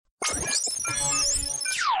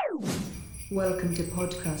Welcome to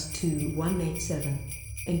podcast 2187.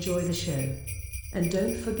 Enjoy the show. And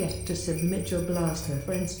don't forget to submit your blaster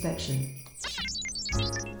for inspection.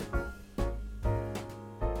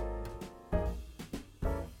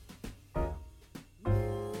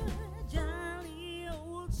 Jolly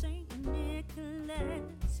old Saint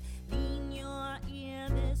Nicholas, lean your ear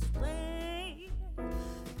this way.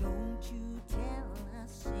 Don't you tell a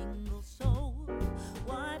single soul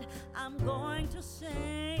what I'm going to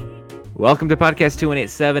say. Welcome to Podcast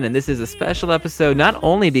 2187, and this is a special episode not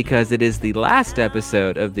only because it is the last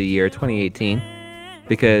episode of the year 2018,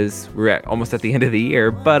 because we're almost at the end of the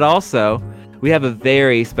year, but also we have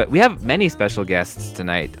we have many special guests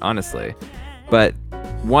tonight, honestly. But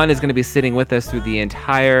one is going to be sitting with us through the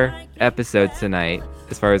entire episode tonight,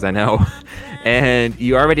 as far as I know. And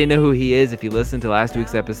you already know who he is if you listened to last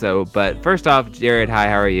week's episode. But first off, Jared, hi,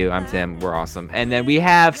 how are you? I'm Tim. We're awesome. And then we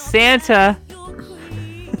have Santa.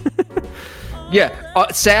 Yeah,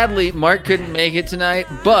 sadly, Mark couldn't make it tonight,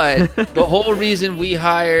 but the whole reason we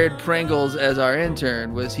hired Pringles as our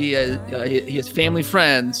intern was he has family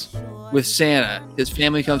friends with Santa. His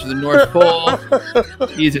family comes from the North Pole.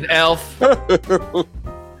 He's an elf.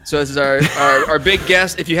 So this is our big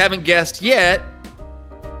guest. If you haven't guessed yet.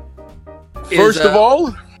 First of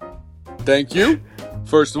all, thank you.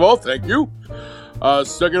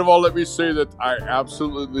 Second of all, let me say that I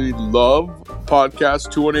absolutely love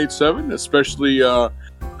Podcast 2187, especially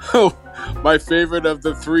my favorite of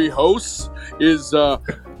the three hosts is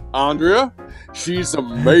Andrea. She's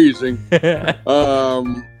amazing.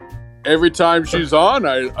 Every time she's on,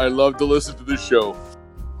 I love to listen to the show.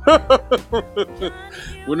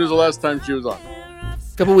 When was the last time she was on? A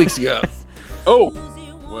couple weeks ago. Oh,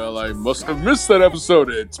 well, I must have missed that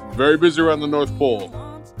episode. It's very busy around the North Pole.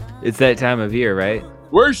 It's that time of year, right?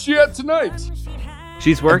 Where's she at tonight?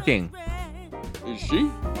 She's working. Is she?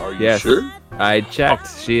 Are you Yes. sure? I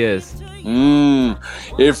checked. She is.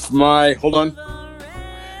 If my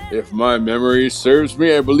memory serves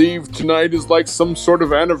me, I believe tonight is like some sort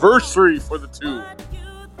of anniversary for the two.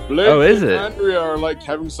 Blake Is and it? Andrea are like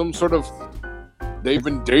having some sort of, they've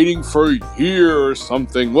been dating for a year or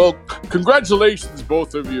something. Well, congratulations,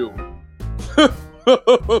 both of you.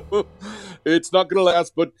 It's not going to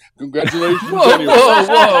last, but congratulations anyway.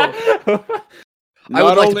 Whoa. I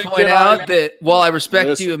would like to point out that that while I respect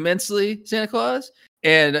Yes. you immensely, Santa Claus,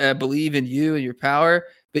 and believe in you and your power,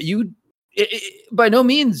 but you, by no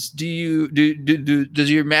means does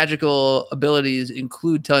your magical abilities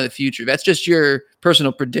include telling the future. That's just your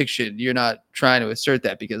personal prediction. You're not trying to assert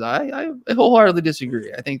that, because I wholeheartedly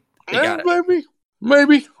disagree. I think they got it.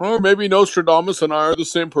 Maybe, or maybe Nostradamus and I are the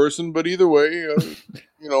same person, but either way,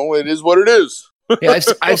 it is what it is. Yeah,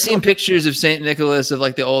 I've seen pictures of Saint Nicholas, of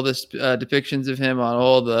like the oldest depictions of him on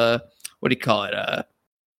all the, what do you call it,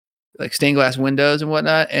 like stained glass windows and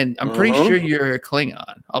whatnot. And I'm pretty sure you're a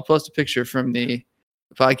Klingon. I'll post a picture from the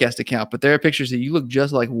podcast account, but there are pictures that you look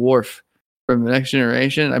just like Worf from The Next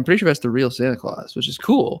Generation. I'm pretty sure that's the real Santa Claus, which is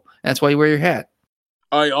cool. That's why you wear your hat.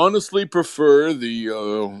 I honestly prefer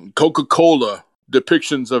the Coca-Cola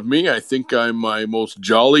depictions of me. I think I'm my most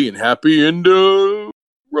jolly and happy and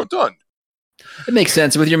rotund. It makes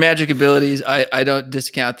sense. With your magic abilities, I don't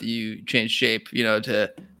discount that you change shape,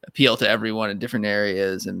 to appeal to everyone in different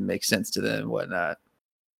areas and make sense to them and whatnot.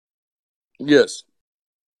 Yes.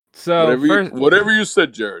 So Whatever you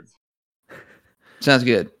said, Jared. Sounds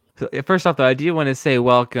good. first off, though, I do want to say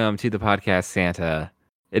welcome to the podcast, Santa.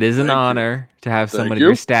 It is an Thank you. honor to have Thank someone of you.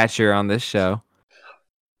 your stature on this show.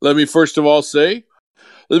 Let me first of all say,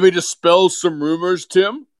 let me dispel some rumors,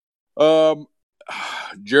 Tim.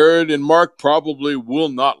 Jared and Mark probably will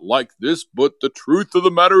not like this, but the truth of the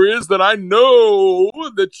matter is that I know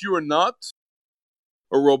that you are not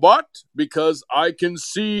a robot, because I can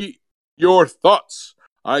see your thoughts.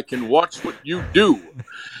 I can watch what you do.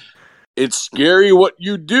 It's scary what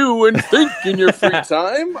you do and think in your free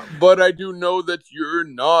time, but I do know that you're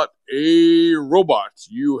not a robot.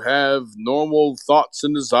 You have normal thoughts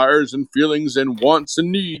and desires and feelings and wants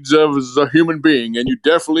and needs as a human being, and you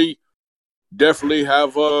definitely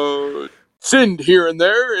have sinned here and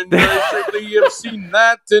there, and I certainly have seen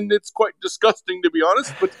that, and it's quite disgusting, to be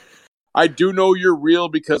honest, but I do know you're real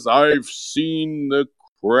because I've seen the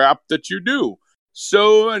crap that you do.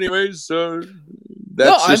 So, anyways,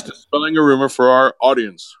 that's just dispelling a rumor for our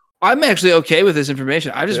audience. I'm actually okay with this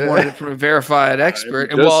information. I just wanted it from a verified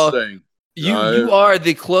expert. And while you are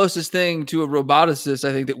the closest thing to a roboticist,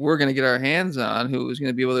 I think, that we're going to get our hands on, who is going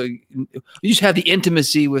to be able to, you just have the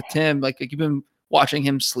intimacy with Tim. Like you've been watching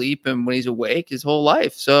him sleep and when he's awake his whole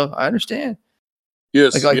life. So I understand.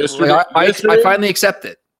 Yes. I finally accept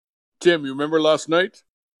it. Tim, you remember last night?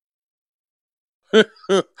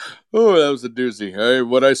 Oh, that was a doozy.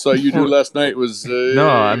 What I saw you do last night was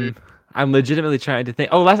No, I'm legitimately trying to think.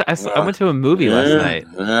 Oh, I went to a movie last night.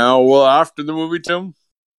 Yeah, well, after the movie, Tim.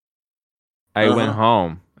 I went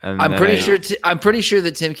home, and I'm then pretty sure. I'm pretty sure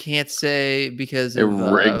that Tim can't say because of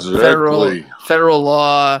Exactly. federal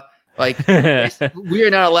law. Like we are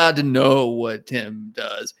not allowed to know what Tim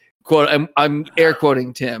does. Quote. I'm air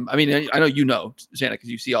quoting Tim. I mean, I know you know, Santa, because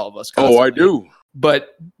you see all of us. Oh, I constantly. do.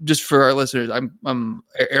 But just for our listeners, I'm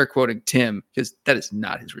air quoting Tim because that is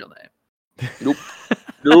not his real name.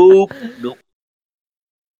 Nope.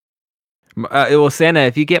 Well, Santa,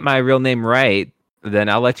 if you get my real name right, then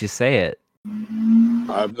I'll let you say it.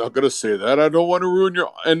 I'm not gonna say that. I don't want to ruin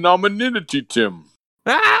your anonymity, Tim.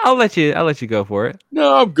 I'll let you go for it.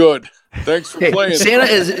 No, I'm good. Thanks for playing. Santa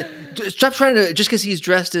is stop trying to just because he's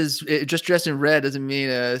dressed in red doesn't mean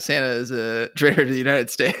Santa is a traitor to the United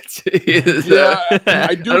States.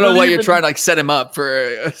 I don't know why you're trying to like set him up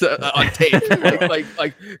for on tape,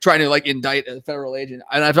 like trying to like indict a federal agent.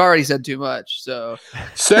 And I've already said too much. So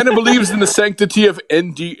Santa believes in the sanctity of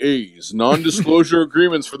NDAs, non-disclosure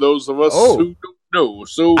agreements, for those of us who don't know.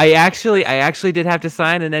 So I actually did have to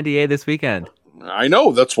sign an NDA this weekend. I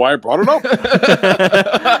know, that's why I brought it up.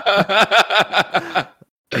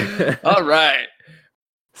 All right.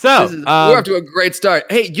 So we're off to a great start.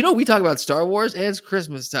 Hey, we talk about Star Wars and it's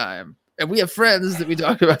Christmas time. And we have friends that we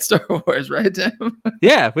talk about Star Wars, right, Tim?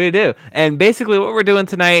 Yeah, we do. And basically what we're doing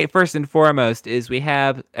tonight, first and foremost, is we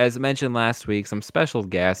have, as mentioned last week, some special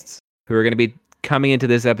guests who are going to be coming into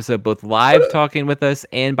this episode both live talking with us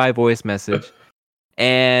and by voice message.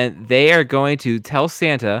 And they are going to tell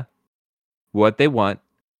Santa what they want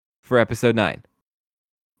for episode 9.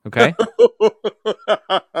 Okay?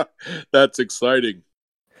 That's exciting.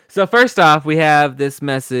 So first off, we have this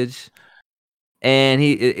message, and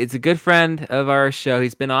it's a good friend of our show.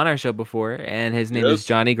 He's been on our show before, and his name is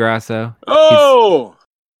Johnny Grasso. Oh!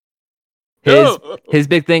 His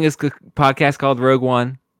big thing is a podcast called Rogue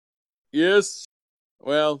One. Yes.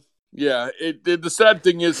 Well, yeah. The sad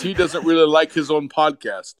thing is he doesn't really like his own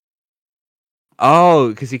podcast. Oh,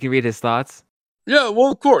 because you can read his thoughts? Yeah,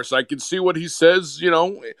 well, of course. I can see what he says,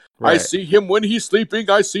 Right. I see him when he's sleeping.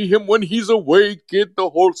 I see him when he's awake. The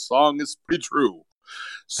whole song is pretty true.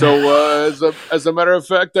 So, as a matter of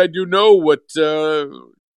fact, I do know what,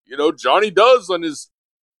 Johnny does on his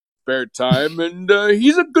spare time. And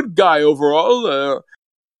he's a good guy overall.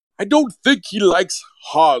 I don't think he likes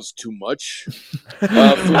Haas too much,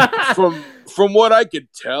 from what I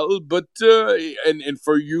could tell. But and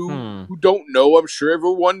for you who don't know, I'm sure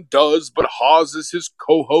everyone does. But Haas is his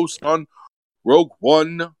co-host on Rogue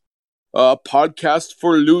One, podcast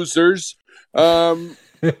for losers.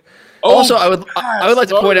 Also, I would like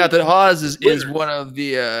to point out that Haas is one of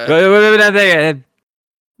the.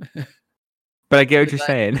 But I get what you're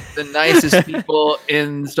saying. The nicest people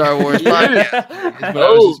in Star Wars podcast. Is what I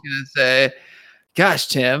was just gonna say. Gosh,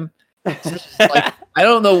 Tim, I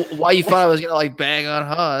don't know why you thought I was gonna bang on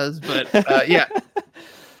Haas, but yeah,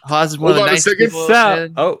 Haas is one of the nicest people.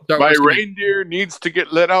 My reindeer needs to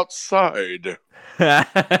get let outside. All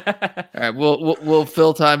right, we'll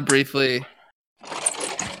fill time briefly.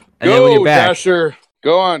 And then when you're back, Dasher,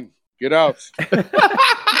 go on, get out.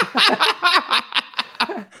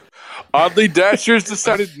 Oddly, Dasher's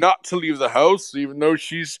decided not to leave the house, even though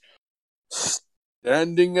she's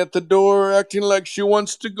standing at the door acting like she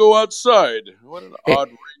wants to go outside. What an odd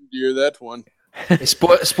reindeer, that one.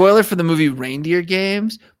 Spoiler for the movie Reindeer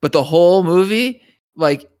Games, but the whole movie,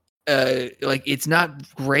 it's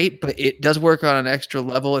not great, but it does work on an extra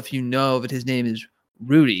level if you know that his name is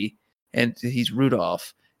Rudy and he's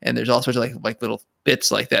Rudolph. And there's all sorts of like little bits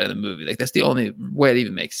like that in the movie. Like that's the only way it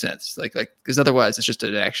even makes sense. Like because otherwise it's just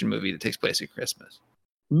an action movie that takes place at Christmas.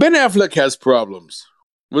 Ben Affleck has problems.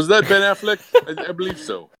 Was that Ben Affleck? I believe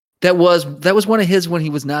so. That was one of his when he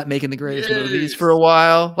was not making the greatest movies for a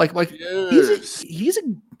while. He's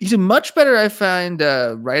a much better, I find,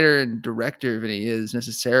 writer and director than he is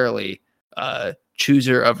necessarily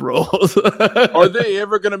chooser of roles. Are they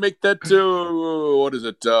ever going to make that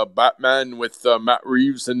Batman with Matt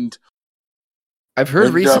Reeves and I've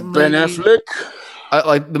heard recently Ben Affleck?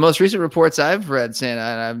 Like the most recent reports I've read, Santa,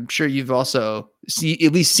 and I'm sure you've also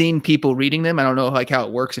at least seen people reading them. I don't know how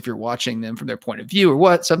it works if you're watching them from their point of view or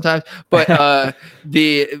what sometimes, but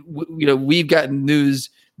we've gotten news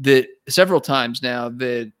that several times now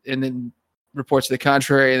and then reports to the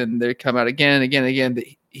contrary, and then they come out again and again and again that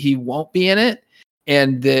he won't be in it.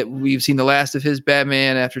 And that we've seen the last of his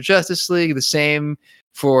Batman after Justice League, the same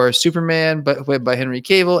for Superman, but by Henry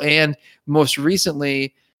Cavill, and most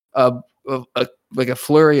recently, a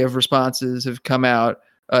flurry of responses have come out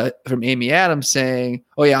from Amy Adams saying,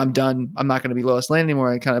 "Oh yeah, I'm done. I'm not going to be Lois Lane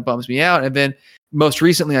anymore." It kind of bums me out. And then most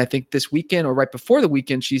recently, I think this weekend or right before the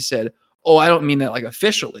weekend, she said, "Oh, I don't mean that like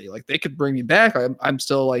officially. Like they could bring me back. I'm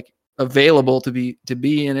still like available to be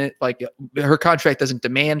in it. Like her contract doesn't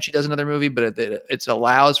demand she does another movie, but it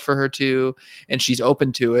allows for her to, and she's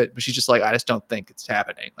open to it. But she's just like, I just don't think it's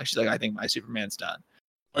happening. Like she's like, I think my Superman's done."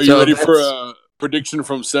 Are you ready for a prediction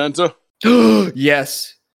from Santa?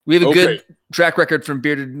 Yes. We have a good track record from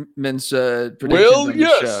Bearded Men's predictions on the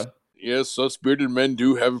show. Yes, us bearded men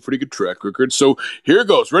do have a pretty good track record. So here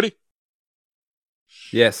goes. Ready?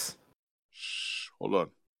 Yes. Hold on.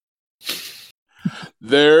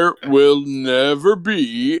 There will never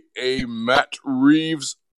be a Matt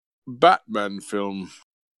Reeves Batman film.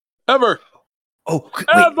 Ever. Oh,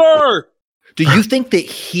 ever. Do you think that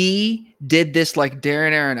he did this like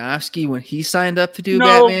Darren Aronofsky when he signed up to do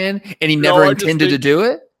Batman and he never intended to do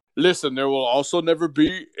it? Listen, there will also never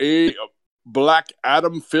be a Black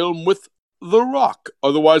Adam film with The Rock,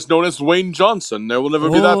 otherwise known as Dwayne Johnson. There will never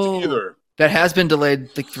be that either. That has been delayed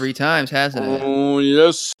like 3 times, hasn't it? Oh,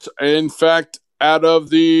 yes. In fact, out of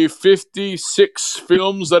the 56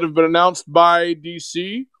 films that have been announced by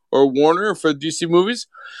DC or Warner for DC movies,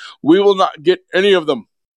 we will not get any of them.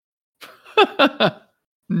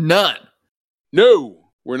 None. No.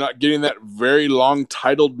 We're not getting that very long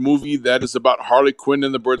titled movie that is about Harley Quinn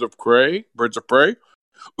and the Birds of Prey.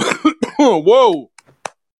 Whoa.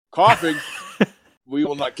 Coughing. We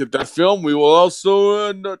will not get that film. We will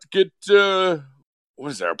also not get,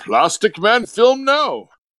 what is there, a Plastic Man film now?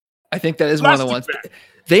 I think that is Plastic one of the ones. Man.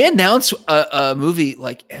 They announce a movie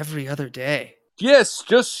like every other day. Yes,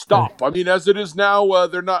 just stop. I mean, as it is now,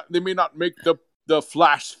 they may not make the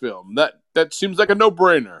Flash film. That seems like a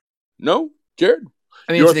no-brainer. No? Jared?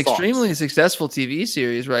 I mean, it's an extremely successful TV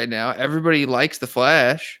series right now. Everybody likes The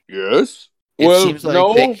Flash. Yes. It seems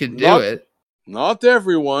like they can do it. Not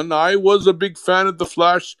everyone. I was a big fan of The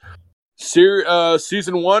Flash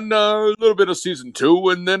season 1, a little bit of season 2,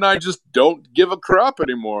 and then I just don't give a crap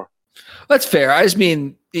anymore. That's fair. I just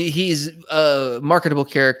mean he's a marketable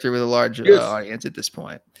character with a large audience at this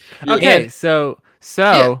point. Okay, so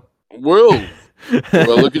yeah. Well,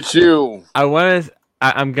 look at you.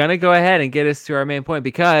 I'm gonna go ahead and get us to our main point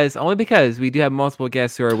because we do have multiple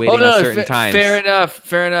guests who are waiting at certain times.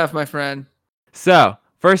 Fair enough, my friend. So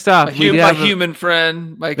first off, my human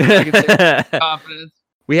friend, I can say confidence.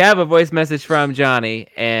 We have a voice message from Johnny,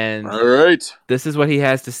 and all right, this is what he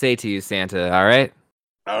has to say to you, Santa. All right.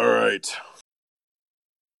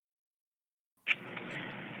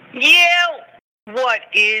 Yeah, what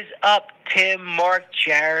is up, Tim, Mark,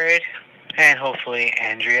 Jared, and hopefully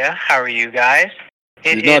Andrea? How are you guys?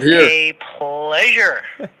 It is a pleasure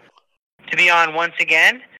to be on once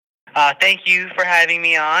again. Thank you for having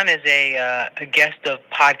me on as a guest of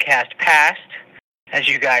Podcast Past, as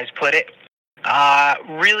you guys put it.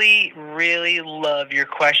 Really, really love your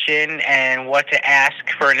question and what to ask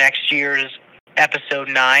for next year's episode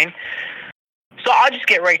 9. So I'll just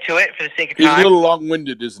get right to it for the sake of time. He's a little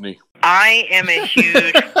long-winded, isn't he? I am a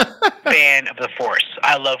huge fan of the Force.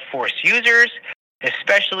 I love Force users,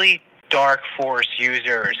 especially Dark Force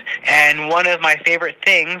users. And one of my favorite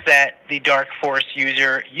things that the Dark Force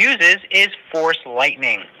user uses is Force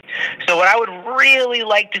Lightning. So what I would really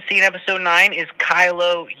like to see in episode 9 is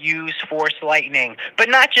Kylo use Force Lightning, but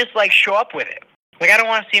not just like show up with it. Like, I don't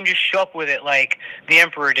want to see him just show up with it like the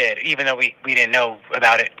Emperor did, even though we didn't know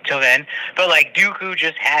about it till then. But like Dooku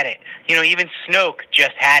just had it. You know, even Snoke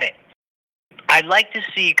just had it. I'd like to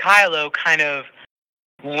see Kylo kind of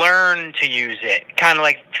learn to use it, kind of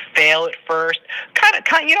like fail at first. Kind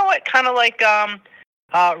of, you know what? Kind of like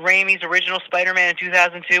Raimi's original Spider-Man in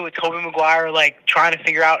 2002 with Tobey Maguire, like trying to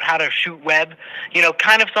figure out how to shoot web. You know,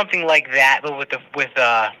 kind of something like that, but with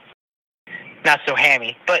not so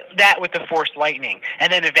hammy, but that with the Force Lightning,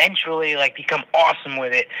 and then eventually like become awesome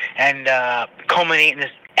with it and culminate in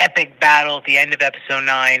this epic battle at the end of episode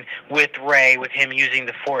 9 with Rey, with him using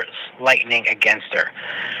the Force Lightning against her.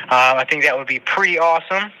 I think that would be pretty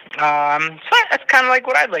awesome. So that's kind of like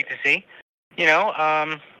what I'd like to see. You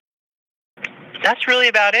know, that's really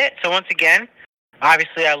about it. So once again,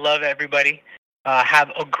 obviously I love everybody.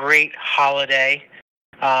 Have a great holiday.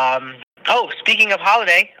 Speaking of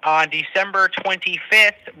holiday, on December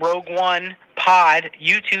 25th, Rogue One Pod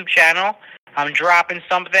YouTube channel, I'm dropping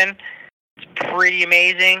something. It's pretty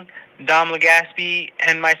amazing. Dom Legaspi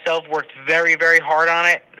and myself worked very, very hard on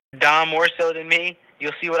it. Dom more so than me.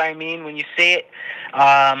 You'll see what I mean when you see it.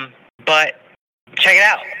 But check it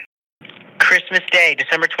out. Christmas Day,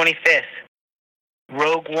 December 25th.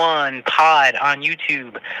 Rogue One Pod on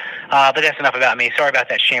YouTube. But that's enough about me. Sorry about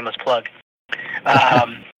that shameless plug.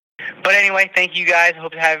 But anyway, thank you guys.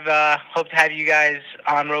 Hope to have you guys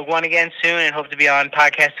on Rogue One again soon, and hope to be on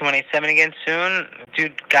Podcast 2187 again soon.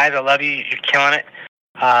 Dude, guys, I love you. You're killing it.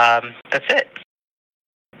 That's it.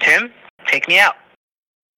 Tim, take me out.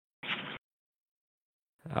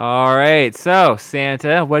 All right. So,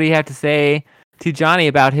 Santa, what do you have to say to Johnny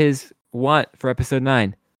about his want for episode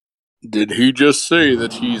 9? Did he just say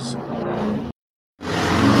that he's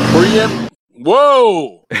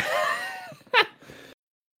Whoa!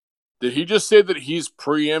 Did he just say that he's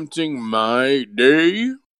preempting my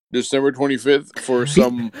day, December 25th, for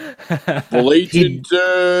some blatant,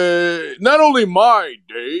 not only my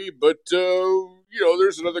day, but,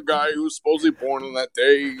 there's another guy who's supposedly born on that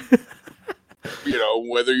day,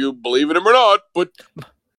 whether you believe in him or not, but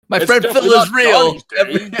my friend Phil is real.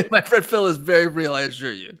 My friend Phil is very real, I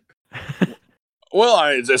assure you. Well,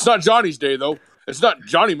 it's not Johnny's day, though. It's not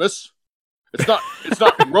Johnny Miss. It's not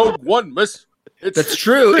Rogue One Miss. That's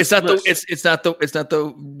true. It's not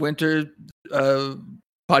the winter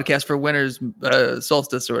podcast for winter's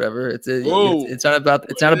solstice or whatever. It's not about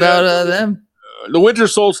them. The winter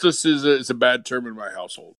solstice is a bad term in my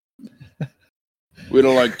household. We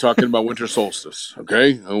don't like talking about winter solstice.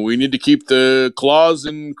 Okay, we need to keep the claws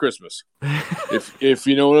in Christmas, if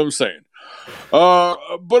you know what I'm saying.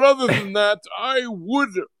 But other than that, I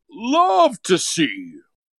would love to see,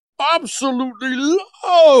 absolutely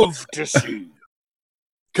love to see,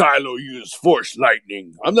 Kylo use Force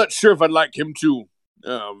lightning. I'm not sure if I'd like him to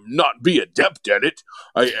not be adept at it.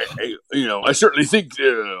 I certainly think,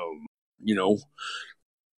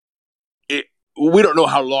 we don't know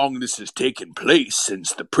how long this has taken place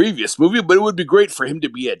since the previous movie, but it would be great for him to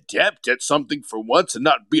be adept at something for once and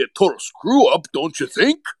not be a total screw up, don't you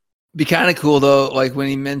think? Be kind of cool though, like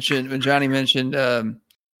when Johnny mentioned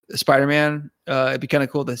Spider-Man, it'd be kind of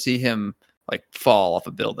cool to see him like fall off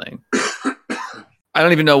a building. I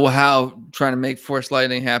don't even know how trying to make Force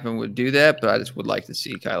lightning happen would do that, but I just would like to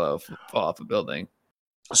see Kylo fall off a building.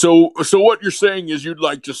 So what you're saying is you'd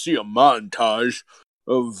like to see a montage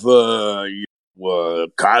of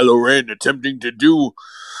Kylo Ren attempting to do,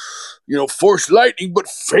 Force lightning, but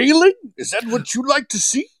failing? Is that what you'd like to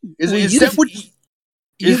see? Is that what?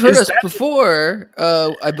 You've heard us before,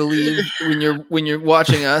 I believe, when you're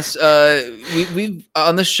watching us. We've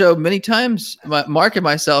on this show many times. Mark and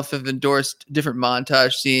myself have endorsed different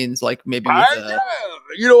montage scenes, like maybe.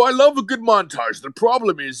 I love a good montage. The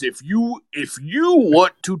problem is if you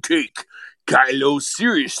want to take Kylo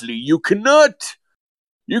seriously, you can't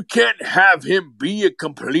have him be a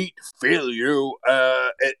complete failure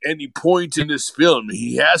at any point in this film.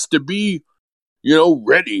 He has to be,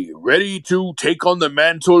 ready to take on the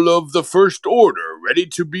mantle of the First Order, ready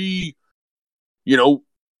to be, the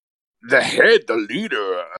head, the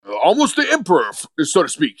leader, almost the emperor, so to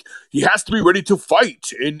speak. He has to be ready to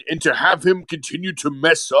fight, and to have him continue to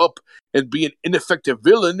mess up and be an ineffective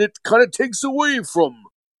villain, it kind of takes away from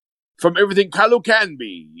everything Kylo can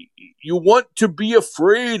be. You want to be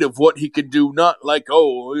afraid of what he can do, not like,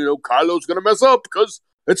 Kylo's going to mess up because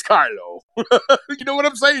it's Kylo. You know what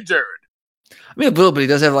I'm saying, Jared? I mean, a little bit. He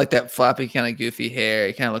does have like that floppy kind of goofy hair.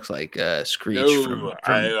 He kind of looks like Screech from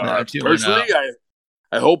personally,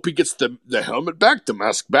 I hope he gets the helmet back, the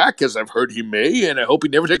mask back, as I've heard he may, and I hope he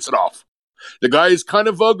never takes it off. The guy is kind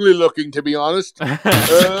of ugly looking, to be honest.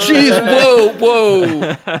 Jeez,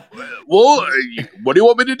 whoa. Well, what do you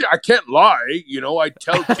want me to do? I can't lie. I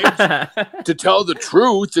tell kids to tell the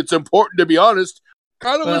truth. It's important to be honest.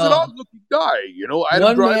 Kylo is an odd-looking guy.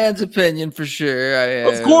 One man's opinion for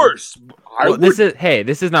sure. Of course. This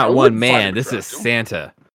is not one man. This is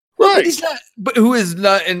Santa. Right. But he's not. But who is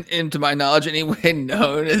not, to my knowledge, anyway,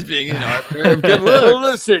 known as being an author of good looks. Well,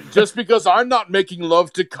 listen, just because I'm not making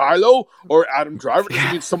love to Kylo or Adam Driver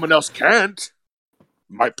doesn't mean someone else can't.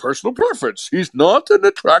 My personal preference. He's not an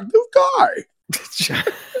attractive guy.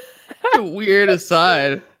 Weird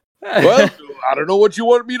aside. Well, I don't know what you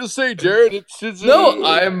want me to say, Jared.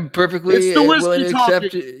 I'm perfectly willing to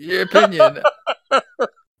accept your opinion.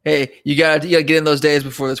 Hey, you gotta get in those days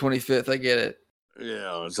before the 25th. I get it.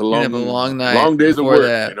 Yeah, it's a long night. Long days of work,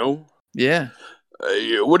 that. Yeah.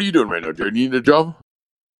 What are you doing right now, Jared? You need a job?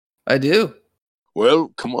 I do. Well,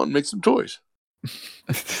 come on, make some toys.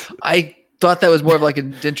 I thought that was more of like a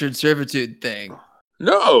indentured servitude thing.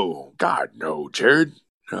 No. God, no, Jared.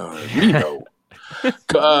 We know.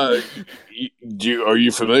 Are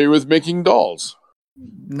you familiar with making dolls?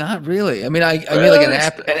 Not really. I mean, I made like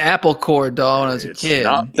an Apple Core doll when I was a kid. It's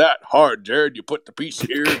not that hard, Jared. You put the piece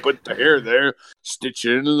here, put the hair there, stitch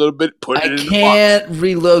it in a little bit, put it in the box. I can't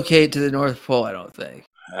relocate to the North Pole, I don't think.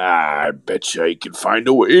 I bet you can find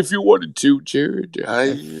a way if you wanted to, Jared.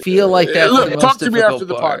 I feel like that's look. the most Talk to me after difficult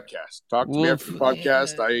the part. podcast. Talk to me Well, after the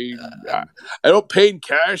podcast. I don't pay in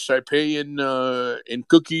cash. I pay in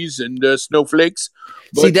cookies and snowflakes.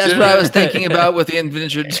 See, that's what I was thinking about with the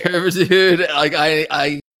indentured servitude. Like,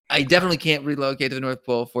 I definitely can't relocate to the North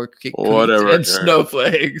Pole for cookies and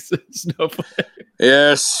snowflakes. Snowflakes.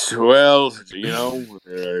 Yes, well,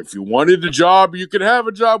 if you wanted a job, you could have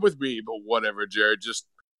a job with me. But whatever, Jared, just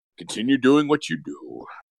continue doing what you do.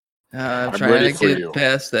 I'm trying to get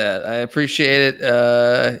past that. I appreciate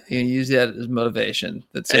it. You use that as motivation.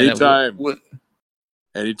 That's anytime,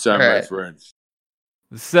 anytime, my friend.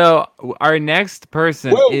 So our next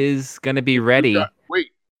person is going to be ready.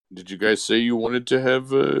 Wait, did you guys say you wanted to have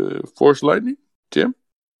Force Lightning, Tim?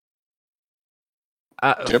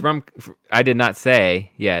 I did not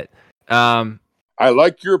say yet. I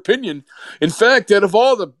like your opinion. In fact, out of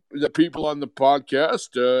all the people on the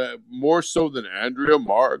podcast, more so than Andrea,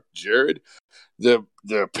 Mark, Jared, the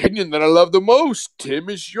opinion that I love the most, Tim,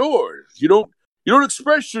 is yours. You don't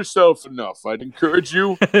express yourself enough. I'd encourage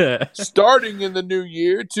you, starting in the new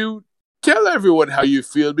year, to tell everyone how you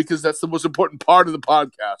feel, because that's the most important part of the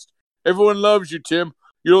podcast. Everyone loves you, Tim.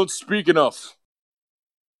 You don't speak enough.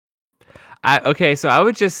 Okay, so I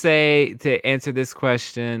would just say, to answer this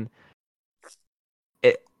question,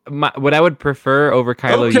 what I would prefer over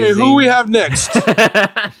Kylo using... Okay, who we have next?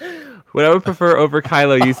 What I would prefer over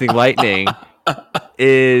Kylo using lightning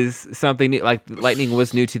is something new. Like, lightning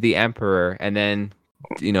was new to the Emperor, and then,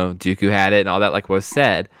 Dooku had it and all that, like was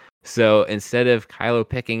said. So instead of Kylo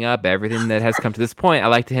picking up everything that has come to this point, I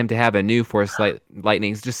like him to have a new Force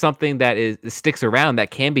lightning. It's just something that sticks around that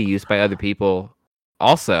can be used by other people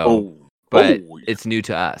also, but it's new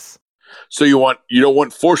to us. So you don't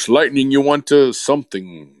want Force Lightning, you want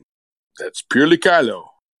something that's purely Kylo.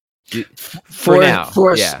 For now,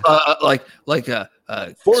 Force, yeah. like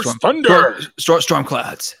Force Thunder, storm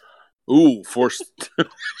clouds. Ooh, Force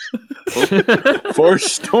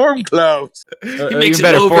Storm Clouds. He makes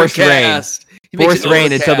even better, overcast. Force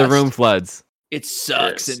rain until the room floods. It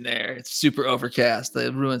sucks in there. It's super overcast.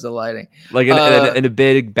 It ruins the lighting. Like in a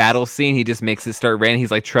big battle scene, he just makes it start raining.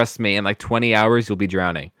 He's like, "Trust me, in like 20 hours, you'll be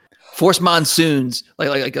drowning." Force monsoons,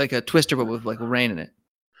 like a twister, but with like rain in it.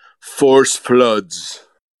 Force floods.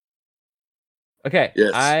 Okay,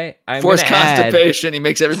 yes. I'm Force constipation. He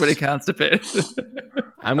makes everybody constipated.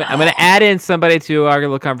 I'm gonna add in somebody to our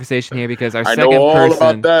little conversation here, because our second know all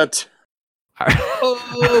person about that.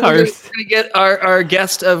 We're gonna get our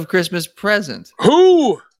guest of Christmas present.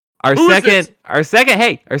 Who? Our second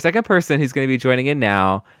person who's going to be joining in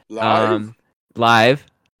now, live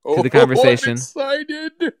to the conversation. I'm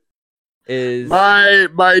excited. Is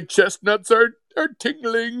my chestnuts are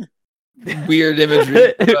tingling. Weird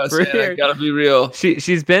imagery. I gotta be real.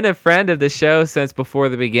 She's been a friend of the show since before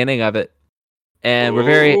the beginning of it, and we're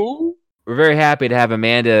very happy to have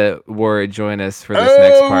Amanda Ward join us for this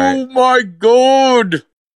next part. Oh my god!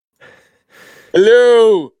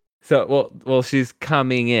 Hello. So well, she's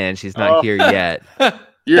coming in. She's not here yet.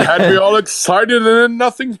 You had me all excited, and then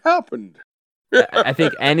nothing happened. I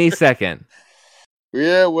think any second.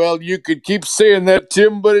 Yeah, well, you could keep saying that,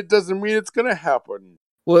 Tim, but it doesn't mean it's gonna happen.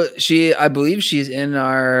 Well, I believe she's in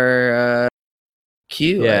our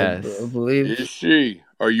queue. Yes. I believe. Is she?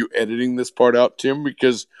 Are you editing this part out, Tim?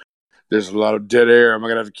 Because there's a lot of dead air. I'm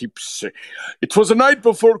gonna have to keep saying. It was a night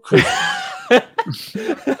before Christmas,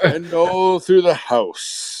 and all through the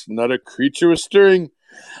house, not a creature was stirring.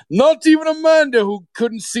 Not even Amanda, who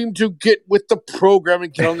couldn't seem to get with the program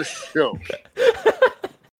and get on the show.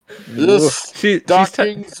 The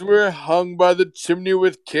stockings were hung by the chimney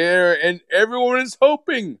with care, and everyone is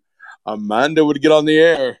hoping Amanda would get on the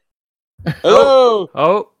air. Hello!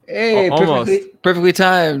 Hey, almost. Perfectly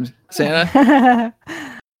timed, Santa.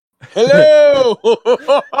 Hello!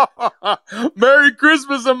 Merry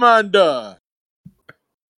Christmas, Amanda!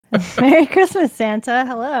 Merry Christmas, Santa.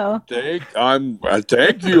 Hello.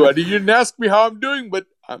 Thank you. You didn't ask me how I'm doing, but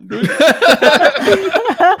I'm doing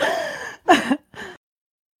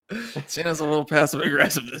Santa's a little passive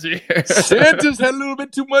aggressive this year. Santa's had a little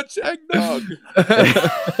bit too much eggnog.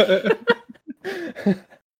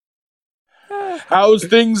 How's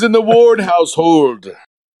things in the Ward household?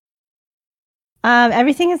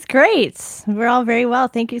 Everything is great. We're all very well.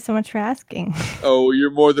 Thank you so much for asking. Oh,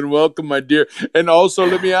 you're more than welcome, my dear. And also,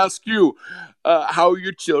 let me ask you, how are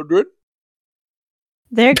your children?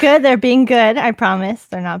 They're good. They're being good. I promise.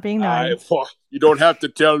 They're not being naughty. You don't have to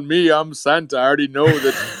tell me. I'm Santa. I already know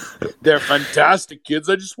that they're fantastic kids.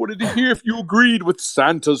 I just wanted to hear if you agreed with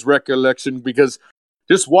Santa's recollection, because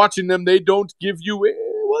just watching them, they don't give you,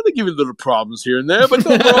 they give you little problems here and there, but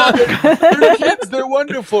overall, they're kids. They're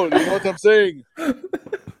wonderful. You know what I'm saying?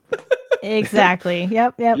 Exactly.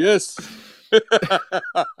 Yep. Yes.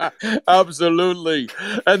 Absolutely.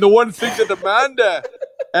 And the one thing that Amanda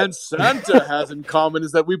and Santa has in common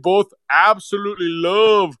is that we both absolutely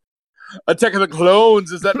love Attack of the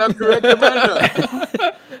Clones. Is that not correct,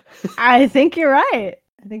 Amanda? I think you're right.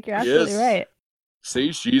 I think you're absolutely right.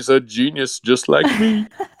 See, she's a genius just like me.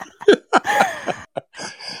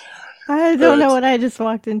 I don't know what I just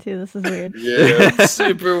walked into. This is weird. Yeah. It's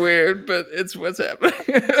super weird, but it's what's happening.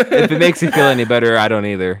 If it makes you feel any better, I don't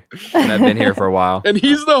either. And I've been here for a while. And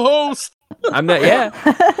he's the host. I'm not. Yeah.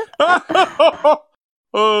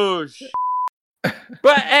 Oh,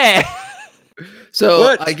 But hey. So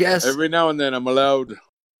But I guess every now and then I'm allowed.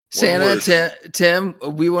 Santa, Tim,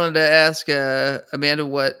 we wanted to ask Amanda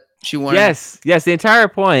what she wanted. Yes. The entire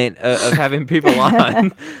point of having people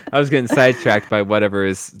on, I was getting sidetracked by whatever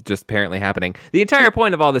is just apparently happening. The entire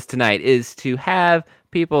point of all this tonight is to have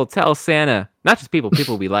people tell Santa, not just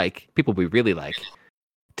people we like, people we really like,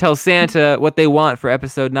 tell Santa what they want for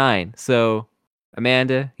episode 9. So,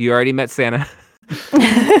 Amanda, you already met Santa.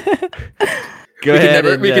 Go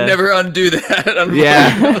ahead. We can never undo that.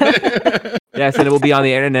 Yeah. Yes, and it will be on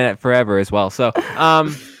the internet forever as well. So,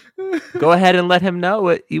 go ahead and let him know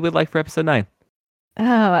what you would like for episode 9.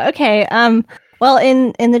 Oh, okay. Well,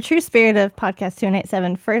 in the true spirit of podcast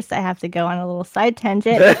 287, first I have to go on a little side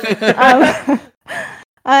tangent.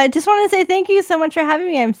 I just want to say thank you so much for having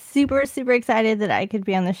me. I'm super, super excited that I could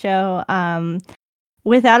be on the show.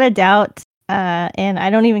 Without a doubt, and I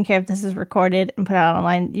don't even care if this is recorded and put out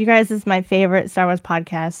online, you guys is my favorite Star Wars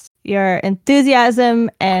podcast. Your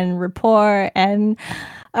enthusiasm and rapport and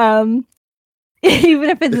even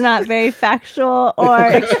if it's not very factual or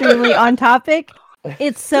extremely on topic,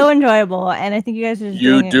 it's so enjoyable, and I think you guys are just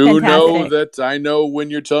doing do fantastic. know that I know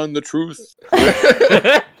when you're telling the truth.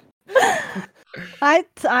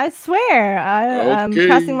 I swear, I'm Okay.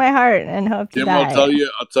 crossing my heart and hope to Kim, die.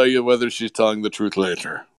 I'll tell you whether she's telling the truth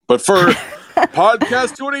later. But for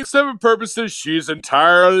podcast 287 purposes, she's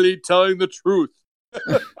entirely telling the truth.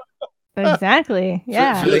 Exactly.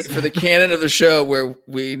 Yeah. For the canon of the show where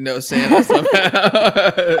we know Santa somehow.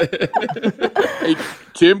 Hey,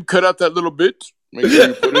 Tim, cut out that little bit. Make sure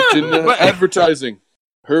you put it in advertising.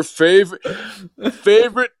 Her favorite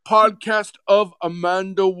podcast of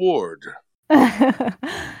Amanda Ward.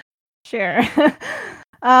 Sure.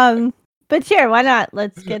 But sure, why not?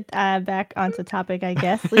 Let's get back onto topic, I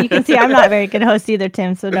guess. Well, you can see I'm not a very good host either,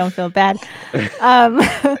 Tim, so don't feel bad.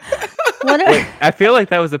 I feel like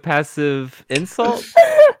that was a passive insult.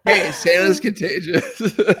 Hey, Santa's contagious.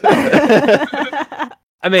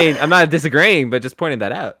 I mean, I'm not disagreeing, but just pointing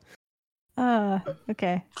that out.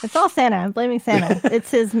 Okay. It's all Santa. I'm blaming Santa.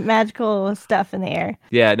 It's his magical stuff in the air.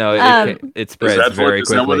 Yeah, no, it spreads very Is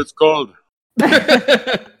that what quickly. it's called?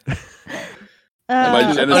 Am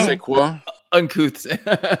I je ne sais quoi? Uncouth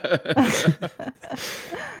Santa.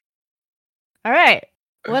 All right.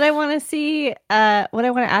 What I want to see, what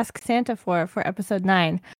I want to ask Santa for episode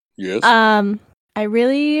 9. Yes. I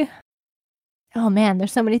really. Oh man,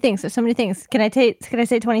 there's so many things. Can I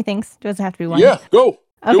say 20 things? Does it have to be one? Yeah, go.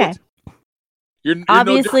 Do Okay. it. You're no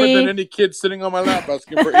Obviously- different than any kid sitting on my lap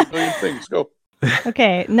asking for 8 million things. Go.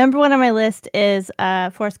 Okay. Number 1 on my list is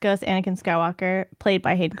Force Ghost Anakin Skywalker, played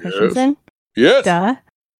by Hayden Christensen. Yes. Duh.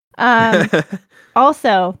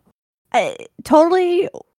 Also, totally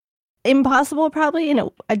impossible, probably, and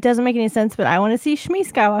it doesn't make any sense. But I want to see Shmi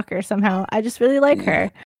Skywalker somehow. I just really like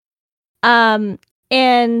her. And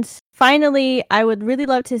finally, I would really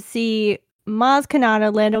love to see Maz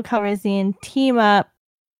Kanata, Lando Calrissian team up.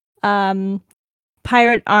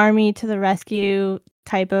 Pirate army to the rescue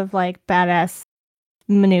type of like badass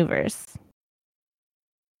maneuvers.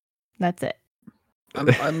 That's it.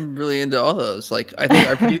 I'm really into all those. Like,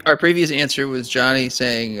 I think our previous answer was Johnny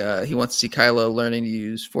saying he wants to see Kylo learning to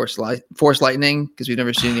use Force Lightning because we've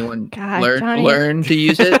never seen anyone God, learn Johnny. to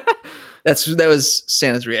use it. That was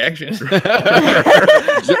Santa's reaction.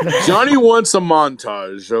 Johnny wants a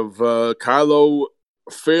montage of Kylo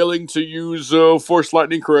failing to use Force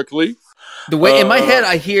Lightning correctly. The way in my head,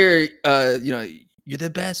 I hear, you're the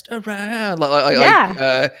best around.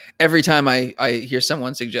 Like, every time I hear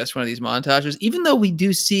someone suggest one of these montages, even though we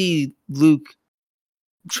do see Luke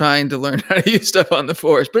trying to learn how to use stuff on the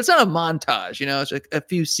Force, but it's not a montage, it's like a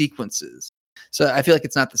few sequences. So I feel like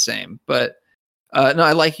it's not the same. But no,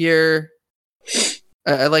 I like your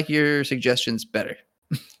suggestions better.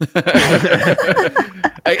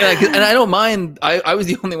 And I don't mind. I was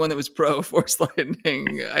the only one that was pro Force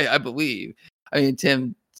Lightning, I believe. I mean,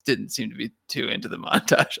 Tim didn't seem to be too into the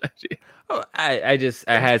montage idea. Oh, I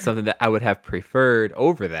had something that I would have preferred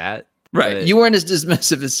over that. Right. but- You weren't as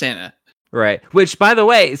dismissive as Santa. Right. Which, by the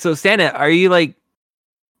way, so Santa, are you like,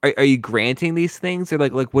 are you granting these things, or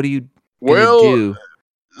like what do you Well, do?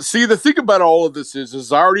 see, the thing about all of this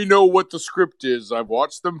is I already know what the script is. I've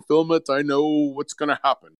watched them film it. I know what's going to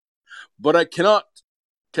happen. But I cannot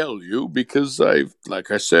tell you because like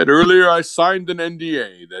I said earlier, I signed an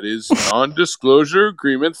NDA, that is non-disclosure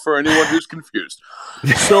agreement for anyone who's confused.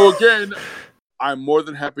 So again, I'm more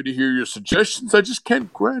than happy to hear your suggestions. I just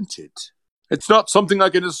can't grant it. It's not something I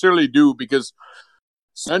can necessarily do because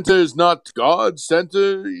Santa is not God.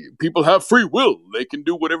 People have free will. They can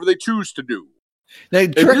do whatever they choose to do. Now,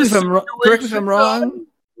 correct me if I'm situation, wrong.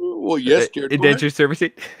 Well, yes, Jared, go ahead. Indenture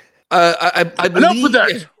servicing. I Enough believe with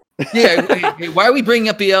that. yeah, why are we bringing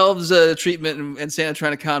up the elves treatment and Santa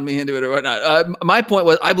trying to con me into it or whatnot? My point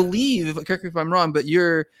was, I believe, correct me if I'm wrong, but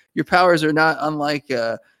your powers are not unlike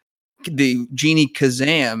the genie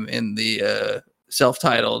Kazam in the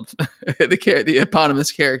self-titled, the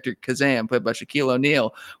eponymous character Kazam, played by Shaquille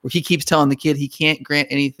O'Neal, where he keeps telling the kid he can't grant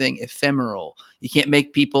anything ephemeral. You can't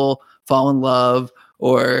make people fall in love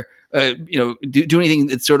or do anything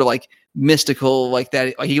that's sort of like mystical like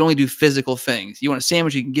that. Like, he can only do physical things. You want a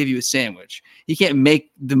sandwich, he can give you a sandwich. He can't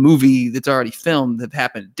make the movie that's already filmed that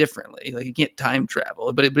happened differently. Like, he can't time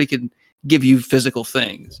travel, but he can give you physical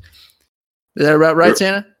things. Is that right,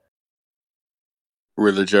 Santa?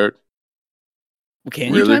 Really, Jared?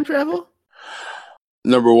 Can you Really? time travel?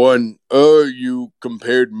 Number one, you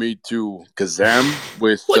compared me to Kazam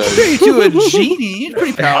with. What compared you to a genie? It's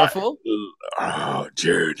pretty powerful. Oh,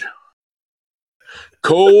 Jared.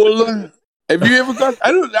 Cole, have you ever got?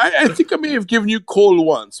 I think I may have given you Cole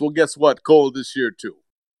once. Well, guess what? Cole this year too.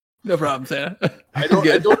 No problem, Santa. I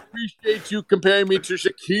don't appreciate you comparing me to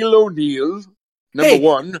Shaquille O'Neal. Number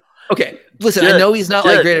one. Okay, listen. Jared, I know he's not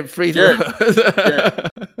Jared, like great at free throws.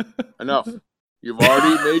 Enough. You've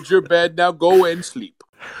already made your bed. Now go and sleep.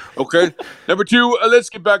 Okay. Number two. Let's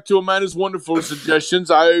get back to Amanda's wonderful suggestions.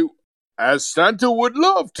 As Santa, would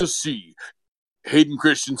love to see Hayden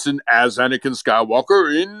Christensen as Anakin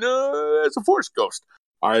Skywalker as a Force Ghost.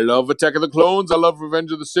 I love Attack of the Clones. I love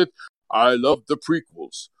Revenge of the Sith. I love the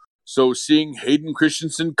prequels. So seeing Hayden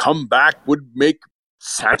Christensen come back would make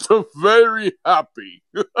Santa very happy.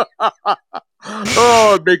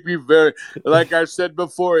 Oh, it'd make me very, like I said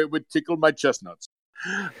before, it would tickle my chestnuts.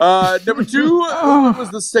 Number two, what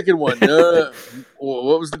was the second one?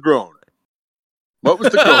 What was the groan? What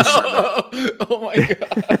was the groan? Oh my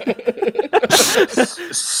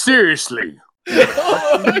god! Seriously.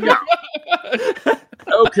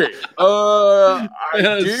 Okay. I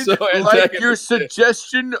did so like your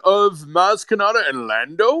suggestion of Maz Kanata and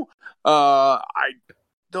Lando.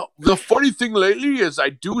 The funny thing lately is I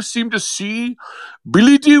do seem to see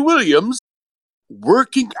Billy D. Williams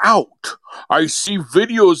working out. I see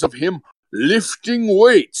videos of him lifting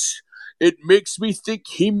weights. It makes me think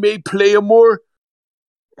he may play a more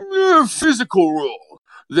physical role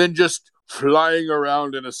than just flying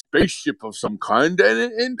around in a spaceship of some kind.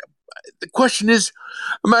 And the question is,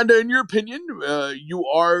 Amanda, in your opinion, you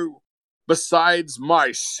are, besides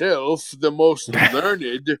myself, the most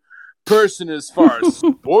learned person as far as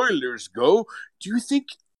spoilers go. Do you think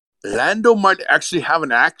Lando might actually have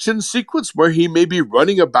an action sequence where he may be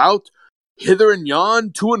running about hither and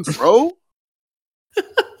yon, to and fro?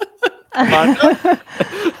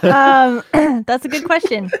 That's a good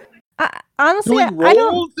question. Honestly, Doing I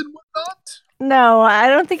don't. rolls and whatnot? No, I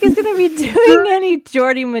don't think he's gonna be doing any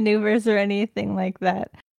Geordie maneuvers or anything like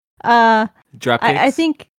that. Drop I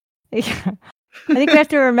think. I think we have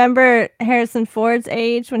to remember Harrison Ford's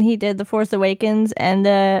age when he did The Force Awakens, and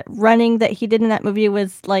the running that he did in that movie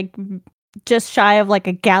was like just shy of like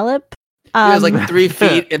a gallop. He was like 3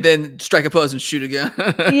 feet and then strike a pose and shoot again.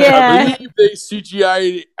 Yeah. I believe they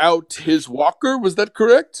CGI out his walker. Was that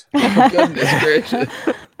correct? Oh, goodness gracious.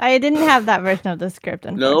 I didn't have that version of the script,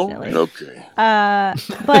 No? unfortunately.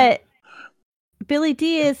 Okay. But Billy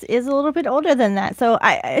D is a little bit older than that, so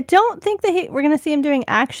I don't think that we're going to see him doing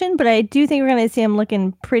action, but I do think we're going to see him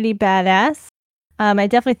looking pretty badass. I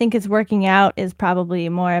definitely think his working out is probably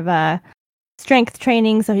more of a strength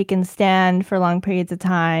training, so he can stand for long periods of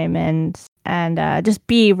time and just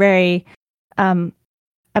be very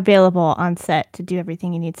available on set to do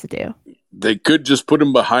everything he needs to do. They could just put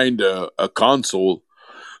him behind a console.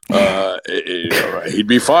 He'd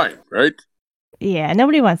be fine, right? Yeah,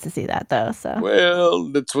 nobody wants to see that though. So Well,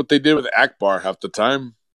 that's what they did with Akbar half the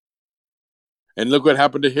time. And look what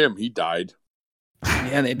happened to him. He died.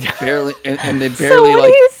 Yeah, and they barely So what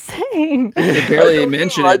like are you saying? saying? They barely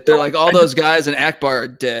mention I it. They're don't- like, all those guys in Akbar are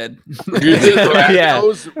dead. Do you think Yeah.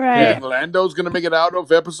 Right. Lando's gonna make it out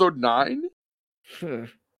of episode 9? Alive?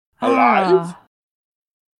 Oh,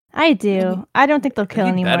 I do. I don't think they'll kill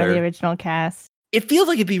Maybe any more of the better. original cast. It feels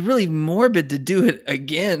like it'd be really morbid to do it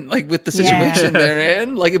again, like with the Yeah. situation they're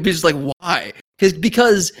in. Like it'd be just like, why?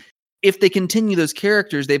 Because if they continue those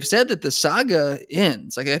characters, they've said that the saga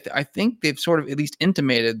ends. Like I think they've sort of at least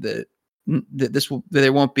intimated that that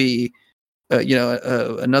there won't be,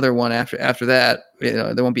 another one after that.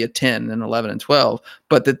 There won't be a 10 and 11 and 12.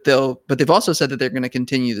 But they've also said that they're going to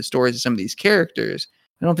continue the stories of some of these characters.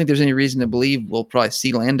 I don't think there's any reason to believe we'll probably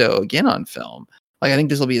see Lando again on film. Like I think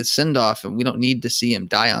this will be a send off, and we don't need to see him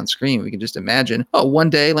die on screen. We can just imagine,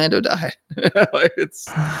 one day Lando died. It's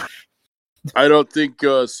I don't think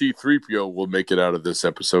C-3PO will make it out of this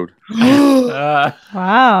episode. Uh,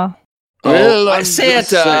 Wow. Well, I'm Santa. just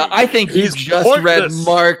saying, I think you he's just read pointless.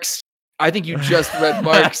 Mark's. I think you just read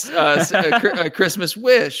Mark's Christmas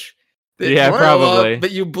wish. That Yeah, you blow probably.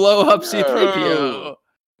 That you blow up C-3PO.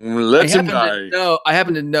 Let him die. I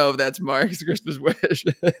happen to know that's Mark's Christmas wish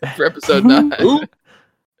for episode 9. Who?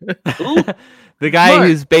 Who? the guy Mark.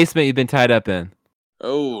 whose basement you've been tied up in.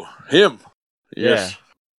 Oh, him. Yes. Yeah.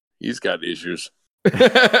 He's got issues.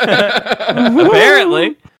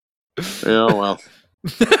 Apparently. Yeah, well.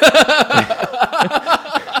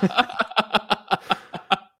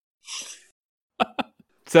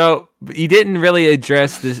 So you didn't really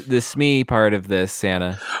address the Smee part of this,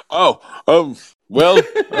 Santa. Oh, well,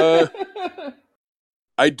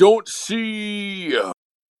 I don't see a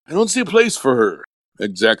place for her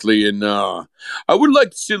exactly in I would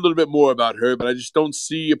like to see a little bit more about her, but I just don't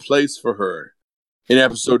see a place for her in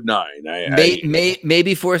episode 9.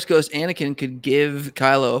 Maybe Force Ghost Anakin could give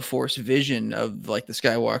Kylo a Force vision of like the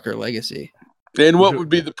Skywalker legacy. And what would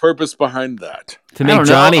be the purpose behind that? To I make don't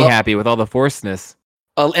know. Johnny happy with all the forceness.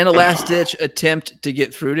 And a last ditch attempt to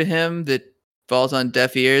get through to him that falls on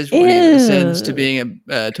deaf ears when he Ew. ascends to being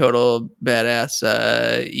a total badass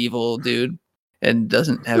evil dude and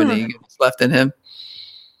doesn't have any goodness left in him.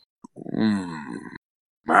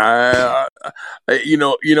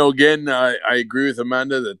 Again, I agree with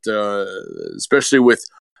Amanda that especially with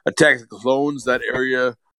Attack of the Clones, that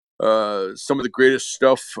area, some of the greatest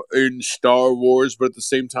stuff in Star Wars, but at the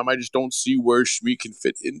same time, I just don't see where Shmi can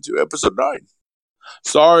fit into episode 9.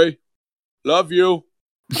 Sorry, love you. Old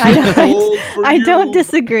for I don't you.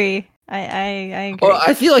 disagree. I agree. Well,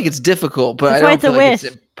 I feel like it's difficult, but That's I why don't it's a feel like wish.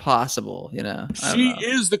 it's impossible. I don't She know.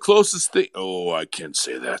 is the closest thing. Oh, I can't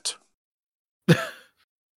say that.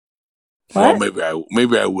 What? Well,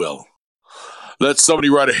 maybe I will. Let somebody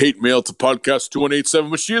write a hate mail to podcast 2187.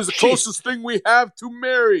 But she is the closest thing we have to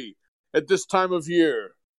Mary at this time of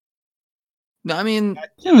year. No, I mean,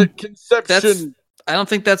 Conception. I don't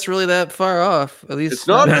think that's really that far off. At least It's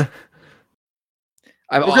not.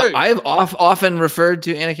 Okay. I've often referred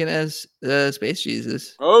to Anakin as Space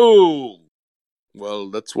Jesus. Oh, well,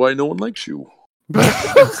 that's why no one likes you.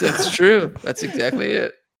 That's true. That's exactly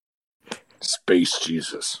it. Space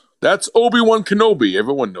Jesus. That's Obi-Wan Kenobi.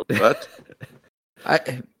 Everyone knows that.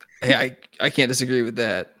 I can't disagree with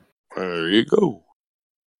that. There you go.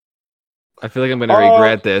 I feel like I'm going to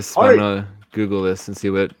regret this. But I'm alright. going to Google this and see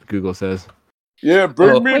what Google says. Yeah,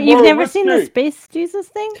 bring me Wait, more you've never seen the whiskey. Space Jesus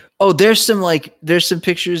thing? Oh, there's some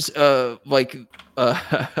pictures of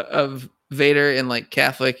of Vader in like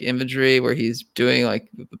Catholic imagery where he's doing like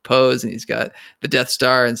the pose and he's got the Death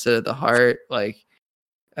Star instead of the heart.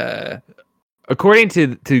 According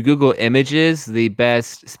to Google Images, the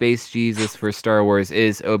best Space Jesus for Star Wars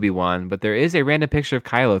is Obi-Wan, but there is a random picture of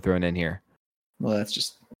Kylo thrown in here. Well, that's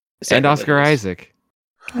just And Oscar sacrilegious. Isaac.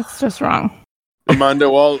 That's just wrong. Amanda,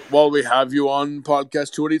 while we have you on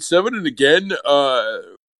podcast 287, and again,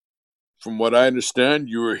 from what I understand,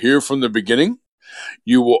 you were here from the beginning.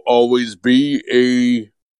 You will always be a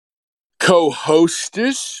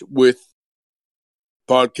co-hostess with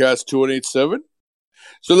podcast 287.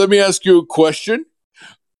 So let me ask you a question.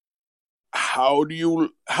 How do you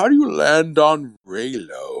land on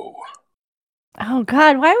Raylo? Oh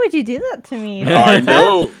God, why would you do that to me? I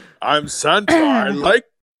know. I'm Santa.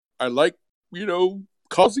 I like,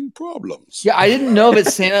 causing problems. Yeah, I didn't know that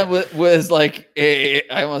Santa was like I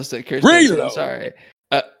almost said curse. words, Raylo. I'm sorry.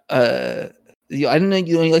 I didn't know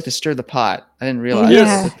you only like to stir the pot. I didn't realize Yes.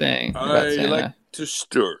 that's the thing about I Santa. like to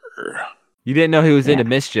stir. You didn't know he was into Yeah.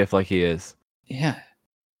 mischief like he is. Yeah.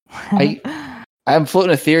 I'm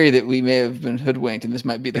floating a theory that we may have been hoodwinked, and this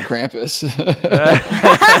might be the Krampus.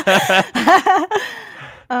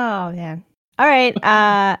 Oh man. All right.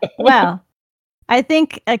 Well, I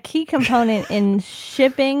think a key component in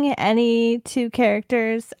shipping any two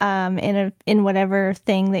characters in whatever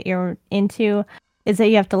thing that you're into is that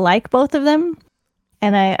you have to like both of them.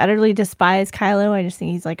 And I utterly despise Kylo. I just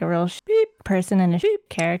think he's like a real person and a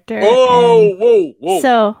character. Whoa.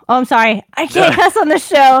 So, I'm sorry. I can't cuss on the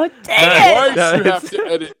show. Dang it! Twice you have to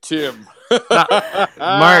edit Tim. Mark,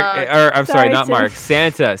 or I'm sorry, Sorry, not Tim. Mark.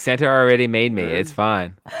 Santa already made me. It's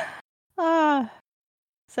fine.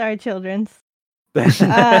 Sorry, children's.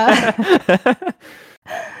 Uh,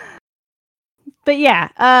 But yeah,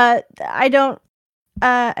 I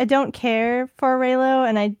don't care for Reylo,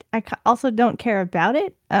 and I also don't care about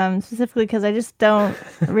it, specifically because I just don't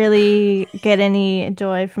really get any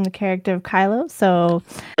joy from the character of Kylo. So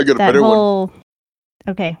I got a that better one. whole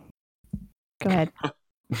okay, go ahead.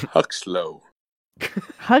 Huxlow.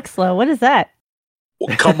 Huxlow, what is that?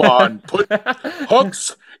 Well, come on, put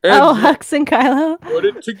Hux and Hux and Kylo. put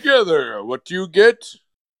it together. What do you get?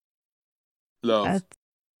 Love.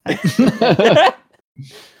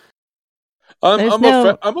 I'm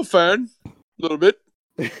a fan, a little bit.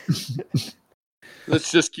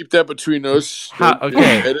 Let's just keep that between us.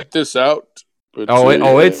 Okay. Edit this out. But,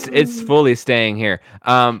 it's fully staying here.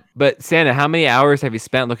 But Santa, how many hours have you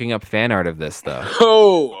spent looking up fan art of this though?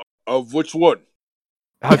 Oh, of which one?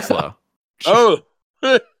 Huxlow. Oh,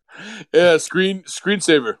 yeah,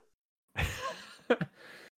 screensaver.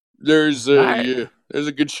 There's a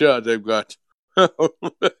good shot I've got.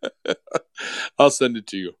 I'll send it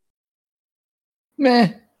to you.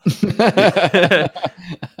 Meh. I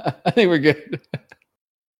think we're good.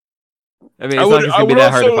 I mean, it's not going to be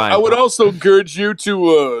that hard to find. I would also encourage you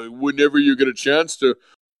to, whenever you get a chance, to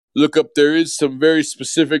look up. There is some very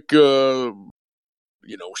specific,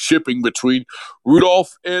 shipping between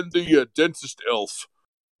Rudolph and the dentist elf.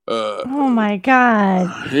 Oh my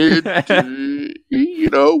god!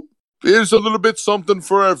 There's a little bit something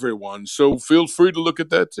for everyone. So feel free to look at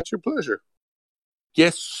that at your pleasure.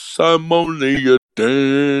 Yes, I'm only a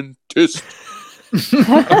dentist.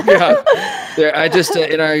 Oh, God. There, I just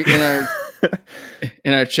in our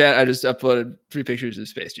chat, I just uploaded 3 pictures of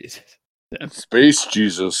Space Jesus. Yeah. Space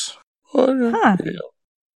Jesus. Huh.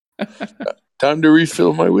 Yeah. Time to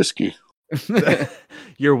refill my whiskey.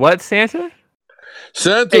 You're what, Santa?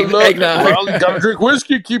 Santa, eggnog. Well, you gotta drink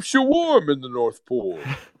whiskey. Keeps you warm in the North Pole.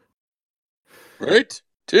 Right,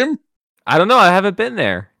 Tim? I don't know. I haven't been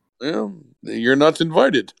there. Well, you're not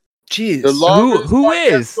invited. Jeez. The longer Who this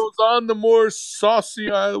podcast is? goes on, the more saucy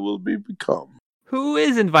I will become. Who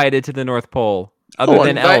is invited to the North Pole other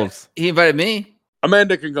than elves? He invited me.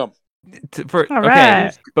 Amanda can come. All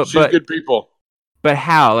right. She's good people. But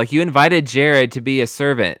how? Like, you invited Jared to be a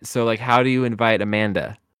servant. So, like, how do you invite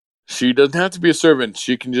Amanda? She doesn't have to be a servant.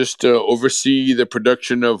 She can just oversee the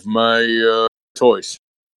production of my toys.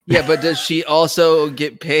 Yeah, but does she also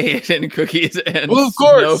get paid in cookies and of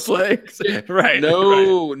course. snowflakes? Right.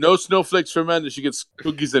 No snowflakes for Amanda. She gets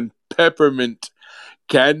cookies and peppermint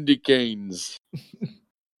candy canes.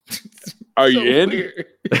 Are you in? Weird.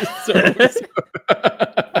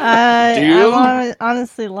 I'm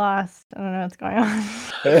honestly lost. I don't know what's going on.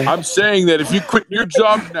 I'm saying that if you quit your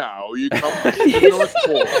job now, you come to the North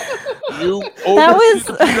Pole. You oversee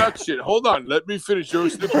the production. Hold on, let me finish. You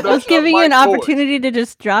oversee the production. I was giving you an toys. opportunity to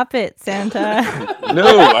just drop it, Santa.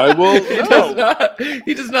 No, I will.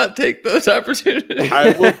 He does not take those opportunities.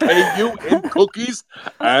 I will pay you in cookies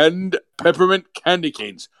and peppermint candy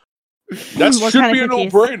canes. That What should kind be of a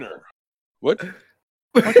cookies? no-brainer. What?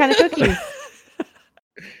 What kind of cookies?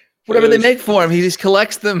 Whatever they make for him, he just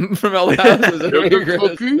collects them from all the houses. Sugar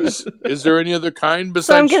cookies? Is there any other kind besides?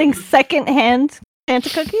 So I'm getting secondhand Santa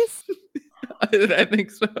cookies? I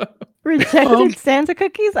think so. Rejected Santa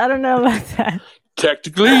cookies? I don't know about that.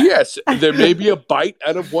 Technically, yes. There may be a bite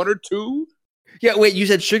out of one or two. Yeah, wait, you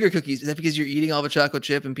said sugar cookies. Is that because you're eating all the chocolate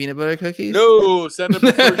chip and peanut butter cookies? No, Santa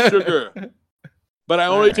prefers sugar. But I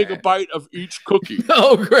only take a bite of each cookie.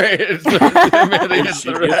 Oh, great. So Amanda gets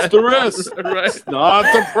She the gets rest. the rest. Right. It's not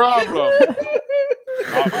the problem.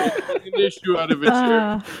 Not making an issue out of it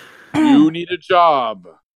here. You need a job.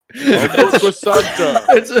 I'll work with Santa.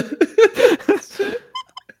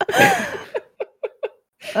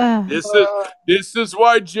 This is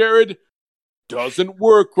why Jared doesn't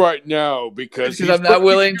work right now because I'm not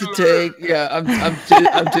willing to take. Yeah, I'm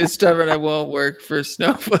too stubborn. I won't work for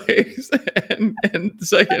snowflakes and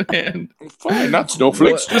secondhand. Fine, not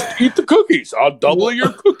snowflakes. Just eat the cookies. I'll double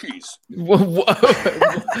your cookies.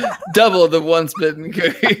 Double the once bitten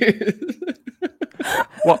cookies.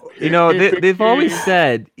 Well, they've always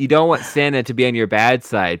said you don't want Santa to be on your bad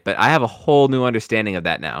side, but I have a whole new understanding of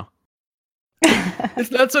that now.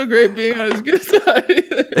 It's not so great being on his good side.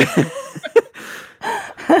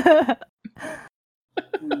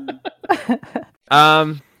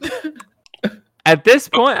 At this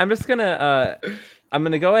point, I'm just gonna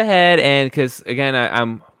go ahead and because again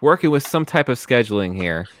I'm working with some type of scheduling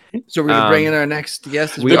here. So we're bringing our next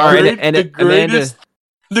guest. We are, and Amanda,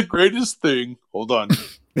 the greatest thing. Hold on.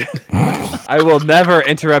 I will never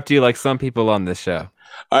interrupt you like some people on this show.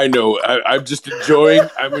 I know. I'm just enjoying.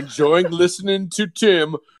 I'm enjoying listening to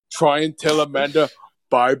Tim try and tell Amanda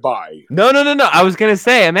bye-bye. No. I was gonna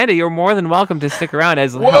say, Amanda, you're more than welcome to stick around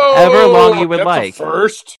as however long you would That's like.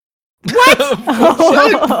 First. What?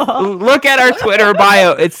 Look at our Twitter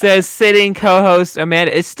bio. It says sitting co-host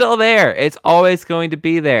Amanda. It's still there. It's always going to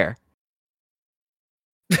be there.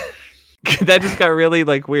 That just got really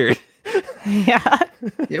like weird. Yeah.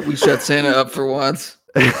 Yeah, we shut Santa up for once.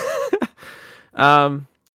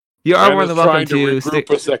 You are more than welcome to regroup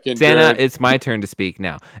a second, Santa, Jared. it's my turn to speak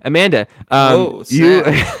now. Amanda, Oh, you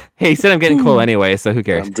Santa. hey, he said I'm getting cool anyway, so who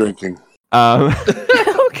cares? I'm drinking.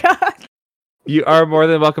 Oh God. You are more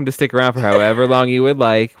than welcome to stick around for however long you would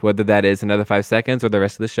like, whether that is another 5 seconds or the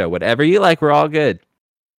rest of the show. Whatever you like, we're all good.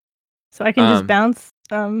 So I can just bounce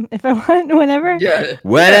if I want, whenever. Yeah.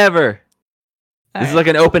 Whatever. All This is right. like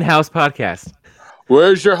an open house podcast.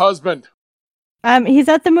 Where's your husband? He's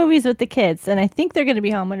at the movies with the kids, and I think they're going to be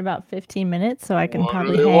home in about 15 minutes, so I can What are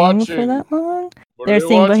probably they hang watching? for that long. What are They're they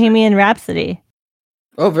seeing watching? Bohemian Rhapsody.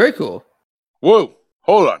 Oh, very cool. Whoa,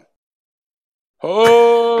 hold on.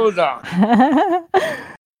 Hold on.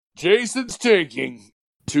 Jason's taking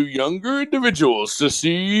 2 younger individuals to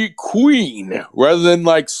see Queen rather than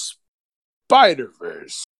like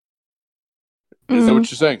Spider-Verse. Is that what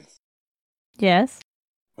you're saying? Yes.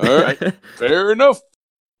 All right, fair enough.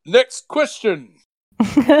 Next question.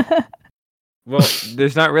 Well,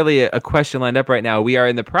 there's not really a question lined up right now. We are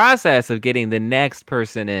in the process of getting the next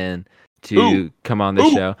person in to Who? come on the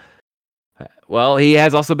Who? show. Well, he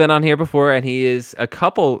has also been on here before, and he has a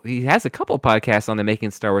couple podcasts on the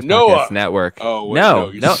Making Star Wars Noah. Podcast Network. Oh, wait, no.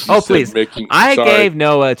 you Oh, said please. making- I sorry. gave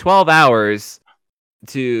Noah 12 hours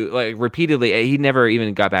to like repeatedly. He never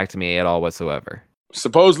even got back to me at all whatsoever.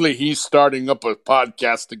 Supposedly he's starting up a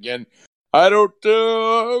podcast again. I don't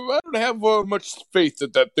have much faith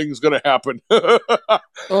that thing's gonna happen.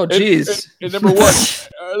 Oh, jeez. And number one,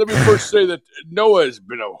 let me first say that Noah has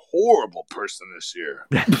been a horrible person this year.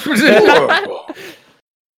 Horrible.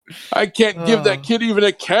 I can't give that kid even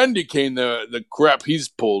a candy cane. The crap he's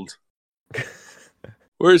pulled.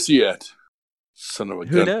 Where's he at? Son of a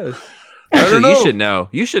Who gun. knows? I don't Actually, know. you should know.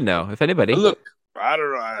 You should know if anybody. Look, I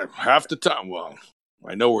don't know. Half the time, well,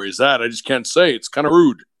 I know where he's at. I just can't say. It's kind of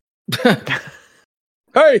rude.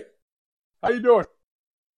 Hey, how you doing?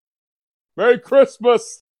 Merry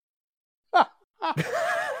Christmas.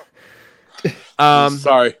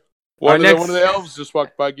 Sorry. One of the elves just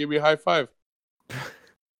walked by, gave me a high five.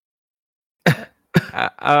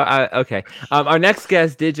 Okay. Our next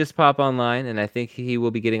guest did just pop online, and I think he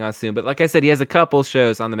will be getting on soon. But like I said, he has a couple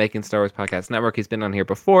shows on the Making Star Wars Podcast Network. He's been on here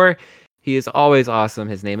before. He is always awesome.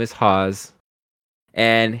 His name is Hawes.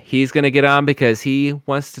 And he's going to get on because he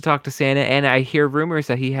wants to talk to Santa. And I hear rumors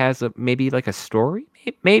that he has maybe like a story,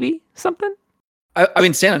 maybe something. I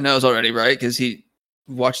mean, Santa knows already, right? Because he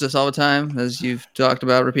watches us all the time, as you've talked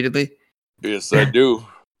about repeatedly. Yes, I do.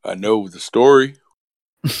 I know the story.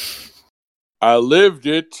 I lived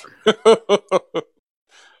it. Oh,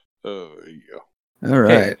 there you go. All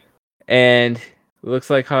right. And looks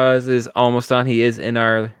like Hawes is almost on. He is in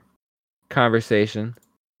our conversation.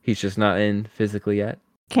 He's just not in physically yet.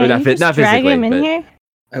 Can not you fi- just not drag physically, him in but- here?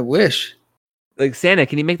 I wish. Like Santa,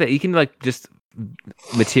 can you make that? You can like just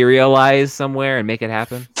materialize somewhere and make it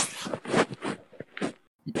happen.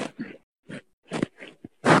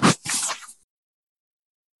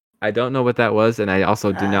 I don't know what that was, and I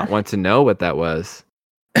also do not want to know what that was.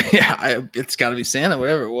 Yeah, it's got to be Santa,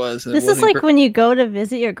 whatever it was. This is like when you go to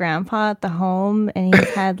visit your grandpa at the home and he's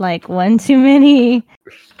had like one too many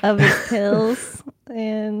of his pills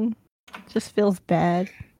and just feels bad.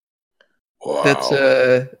 Wow.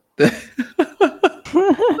 That's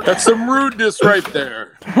That's some rudeness right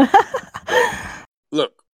there.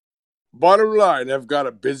 Look, bottom line, I've got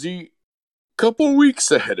a busy couple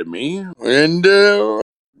weeks ahead of me, and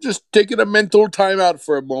just taking a mental time out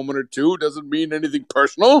for a moment or two doesn't mean anything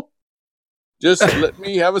personal. Just let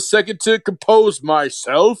me have a second to compose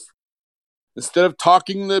myself instead of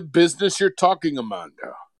talking the business you're talking,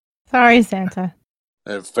 Amanda. Sorry, Santa.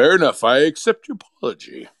 Fair enough. I accept your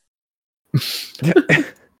apology.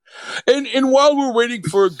 And while we're waiting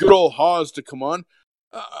for good old Hawes to come on,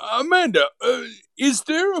 Amanda, is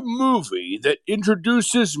there a movie that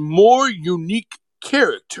introduces more unique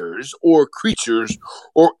characters or creatures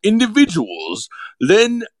or individuals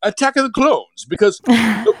than Attack of the Clones, because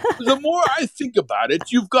the more I think about it,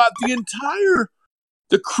 you've got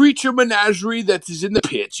the creature menagerie that is in the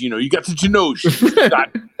pit. You know, you got the Geonosians,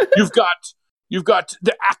 you've got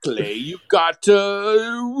the Acklay, you've got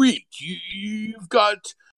Reek, you've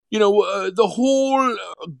got the whole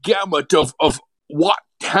gamut of Wat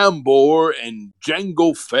Tambor and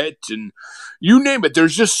Jango Fett and you name it.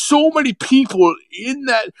 There's just so many people in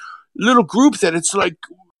that little group that it's like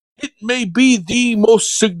it may be the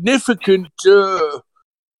most significant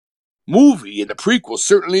movie in the prequel,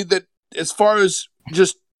 certainly that as far as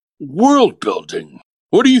just world building.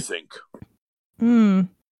 What do you think?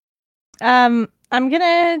 I'm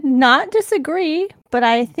gonna not disagree, but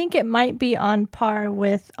I think it might be on par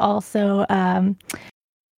with also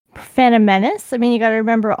Phantom Menace. I mean, you got to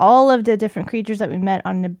remember all of the different creatures that we met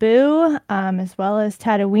on Naboo, as well as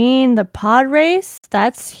Tatooine. The pod race,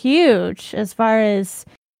 that's huge as far as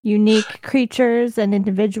unique creatures and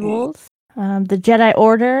individuals. The Jedi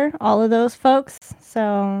Order, all of those folks. So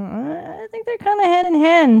I think they're kind of hand in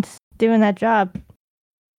hand doing that job.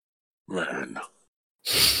 Man.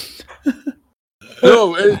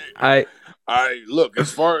 No, I look,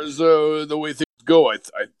 as far as the way things go, I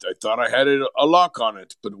thought I had a lock on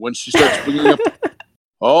it, but when she starts bringing up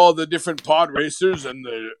all the different pod racers and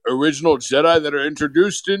the original Jedi that are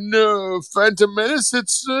introduced in Phantom Menace,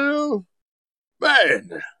 it's man,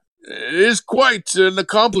 it is quite an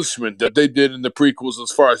accomplishment that they did in the prequels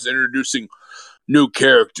as far as introducing new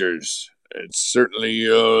characters. It's certainly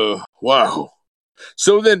wow.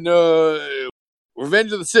 So then,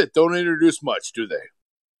 Revenge of the Sith don't introduce much, do they?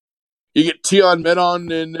 You get Tion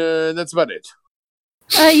Medon, and that's about it.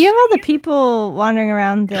 You have all the people wandering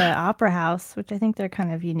around the opera house, which I think they're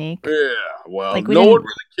kind of unique. Yeah, well, Like, no one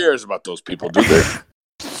really cares about those people, do they?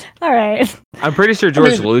 All right. I'm pretty sure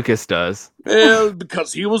George Lucas does. Well,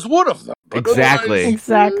 because he was one of them. But Exactly. otherwise,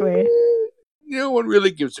 Exactly. no one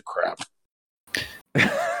really gives a crap.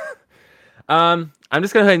 I'm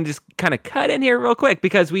just going to go ahead and just kind of cut in here real quick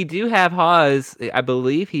because we do have Hawes. I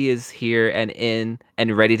believe he is here and in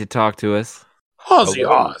and ready to talk to us. Hawsy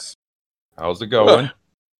Haws. How's it going?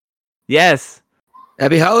 Yes.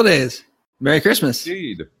 Happy holidays. Merry Christmas.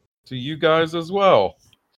 Indeed. To you guys as well.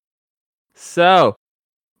 So,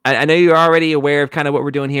 I know you're already aware of kind of what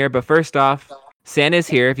we're doing here, but first off, Santa's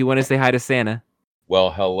here if you want to say hi to Santa.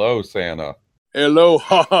 Well, hello, Santa. Hello,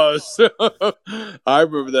 Haws. I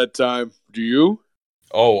remember that time. Do you?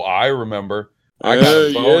 Oh, I remember. I got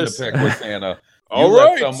a bone yes. to pick with Santa. All you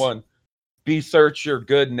right. let someone search your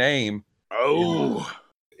good name. Oh,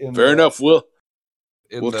 in fair the- enough. We'll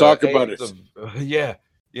in we'll the talk about aids it.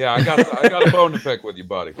 Yeah. I got a bone to pick with you,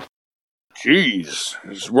 buddy. Jeez.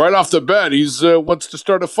 Right off the bat, he's wants to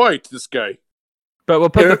start a fight, this guy. But we'll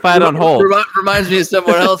put the fight on hold. Reminds me of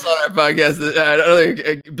someone else on our podcast,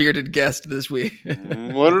 another bearded guest this week. I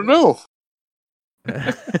don't know.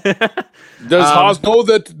 Does Haas know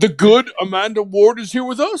that the good Amanda Ward is here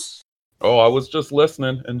with us? Oh, I was just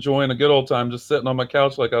listening, enjoying a good old time, just sitting on my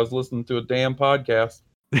couch like I was listening to a damn podcast.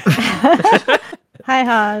 Hi,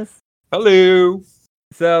 Haas. Hello.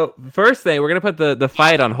 So, first thing, we're going to put the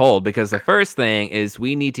fight on hold because the first thing is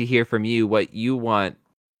we need to hear from you what you want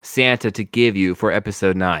Santa to give you for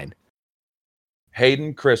episode 9.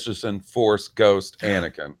 Hayden Christensen, Force Ghost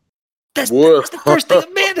Anakin. That's the first thing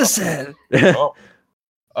Amanda said.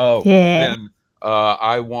 Oh, Yeah. Then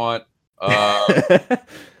I want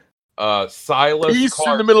Silas Peace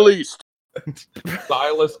Carson, in the Middle East.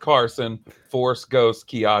 Silas Carson, Force Ghost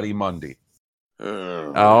Kiadi Mundi.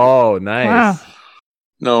 Oh, nice. Wow.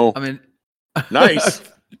 No. I mean, Nice.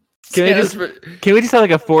 Can we Santa's just Can we just have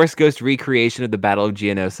like a Force Ghost recreation of the Battle of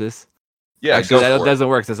Geonosis? Yeah, Actually, go that for it. doesn't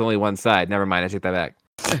work. There's only one side. Never mind. I take that back.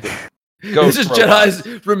 Ghost This is robots.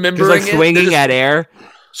 Jedi's remembering Just like it. They're swinging just- at air.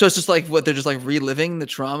 So it's just like what they're just like reliving the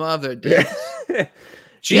trauma of their death. Yeah,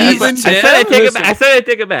 Jeez, I said I take it back. I said I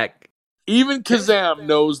take it back. Even Kazam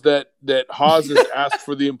knows that Haas has asked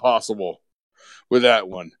for the impossible with that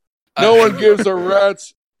one. No one gives a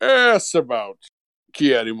rat's ass about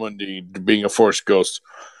Kiadi Mundi being a Force Ghost.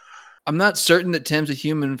 I'm not certain that Tim's a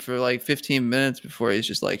human for like 15 minutes before he's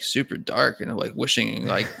just like super dark and like wishing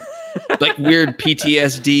like weird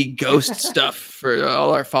PTSD ghost stuff for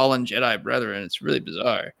all our fallen Jedi brethren. It's really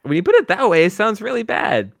bizarre. When you put it that way, it sounds really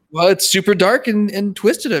bad. Well, it's super dark and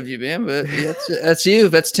twisted of you, man. But that's you.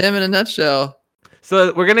 That's Tim in a nutshell.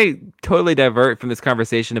 So we're gonna totally divert from this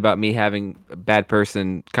conversation about me having a bad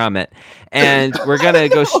person comment, and we're gonna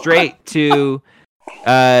go straight to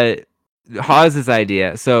Hawes's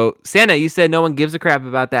idea. So Santa, you said no one gives a crap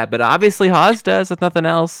about that, but obviously Hawes does, if nothing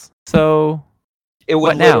else. So It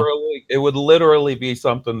What would now? literally be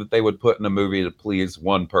something that they would put in a movie to please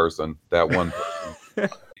one person. That one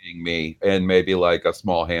person being me, and maybe like a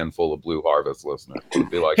small handful of Blue Harvest listeners. It'd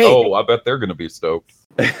be like, Hey. oh, I bet they're going to be stoked.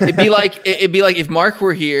 It'd be like if Mark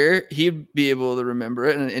were here, he'd be able to remember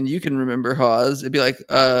it, and you can remember Hawes. It'd be like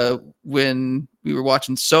when we were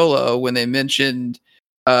watching Solo when they mentioned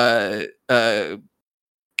Terrace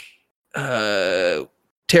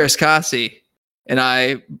Kasi, and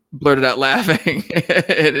I blurted out laughing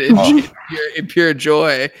in pure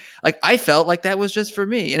joy. Like I felt like that was just for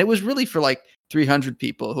me, and it was really for like 300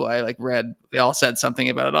 people who I like read. They all said something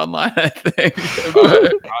about it online, I think.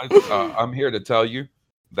 I'm here to tell you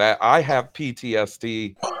that I have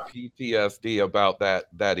PTSD about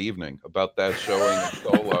that evening, about that showing of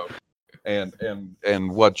Solo, and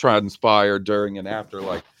what transpired during and after.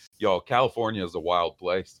 Like, y'all, California is a wild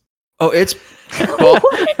place. Oh, it's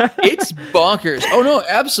bonkers. Oh no,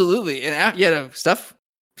 absolutely. And yeah, stuff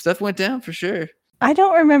went down for sure. I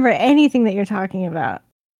don't remember anything that you're talking about.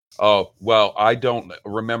 Oh, well, I don't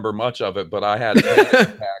remember much of it, but I had a panic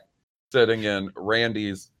attack sitting in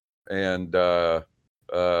Randy's and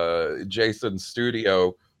Jason's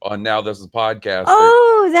studio on Now This Is Podcast.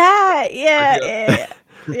 Oh, that. Yeah.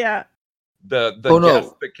 The Oh, no.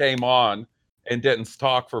 guest that came on and didn't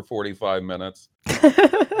talk for 45 minutes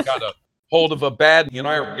got a hold of a bad,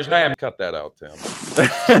 cut that out, Tim.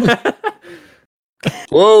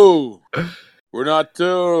 Whoa, we're not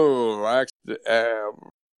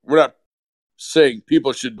saying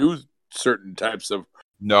people should do certain types of.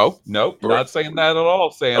 Nope, not saying that at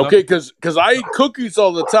all, Santa. Okay, because I eat cookies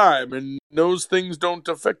all the time, and those things don't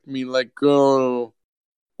affect me like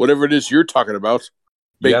whatever it is you're talking about.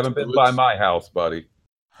 You haven't been by my house, buddy.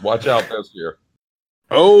 Watch out this year.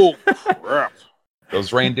 Oh, crap.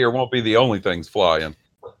 Those reindeer won't be the only things flying.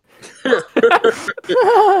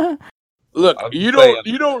 Look, I'm you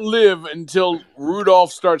saying- don't live until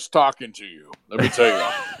Rudolph starts talking to you. Let me tell you.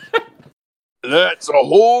 That's a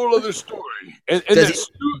whole other story. And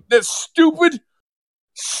that stupid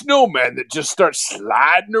snowman that just starts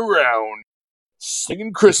sliding around,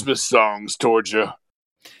 singing Christmas songs towards you.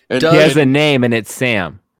 And He has a name, and it's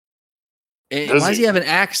Sam. And Does why does he? he have an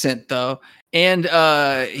accent though? And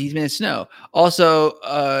he's made of snow. Also,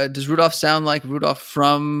 does Rudolph sound like Rudolph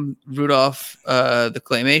from Rudolph the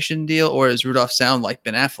Claymation deal, or does Rudolph sound like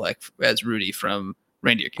Ben Affleck as Rudy from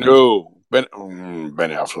Reindeer King? No, Ben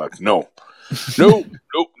Affleck. No. Nope.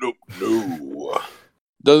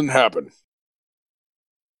 Doesn't happen.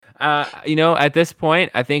 At this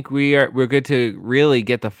point, I think we're good to really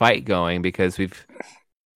get the fight going because we've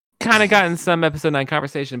kind of gotten some episode 9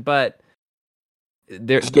 conversation, but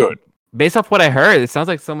Let's do it. based off what I heard, it sounds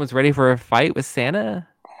like someone's ready for a fight with Santa.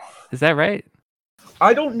 Is that right?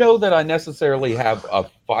 I don't know that I necessarily have a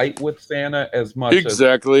fight with Santa as much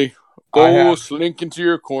Exactly. I Go have- slink into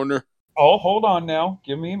your corner. Oh, hold on now.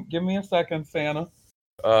 Give me a second, Santa.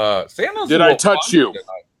 Santa's Did a I little touch funny you?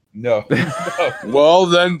 tonight. No. Well,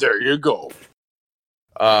 then there you go.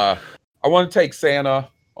 I want to take Santa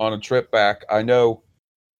on a trip back. I know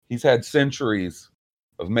he's had centuries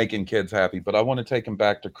of making kids happy, but I want to take him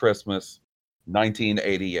back to Christmas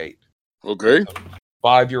 1988. Okay.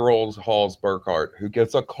 5-year-old Halls Burkhart, who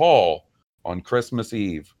gets a call on Christmas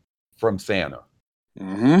Eve from Santa.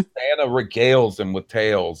 Mm-hmm. Santa regales him with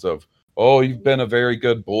tales of, oh, you've been a very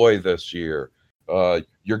good boy this year.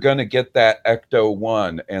 You're going to get that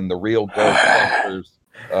Ecto-1 and the real Ghostbusters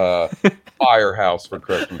firehouse for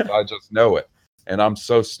Christmas. I just know it. And I'm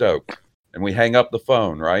so stoked. And we hang up the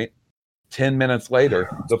phone, right? 10 minutes later,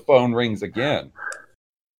 the phone rings again.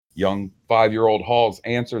 Young 5-year-old Halls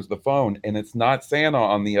answers the phone, and it's not Santa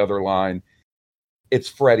on the other line. It's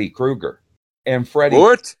Freddy Krueger. And Freddy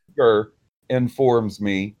What? Krueger informs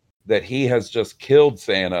me that he has just killed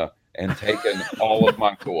Santa and taken all of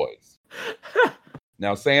my toys.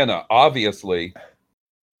 Now, Santa, obviously,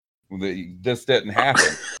 this didn't happen.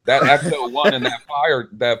 That Ecto-1 and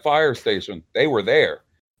that fire station, they were there.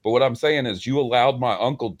 But what I'm saying is you allowed my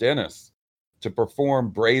Uncle Dennis to perform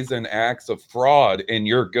brazen acts of fraud in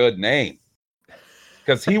your good name.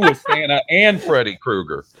 Because he was Santa and Freddy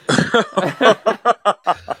Krueger.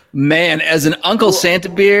 Man, as an Uncle Santa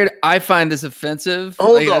beard, I find this offensive.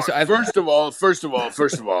 Hold Like, on. First of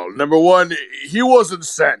all, number one, he wasn't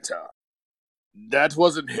Santa. that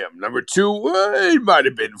wasn't him. Number two, it might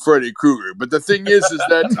have been Freddy Krueger. But the thing is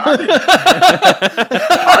that I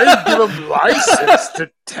didn't give him license to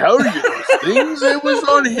tell you those things. It was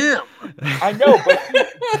on him. I know, but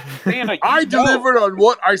Santa, I delivered on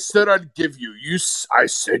what I said I'd give you. I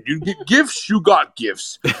said you'd get gifts. You got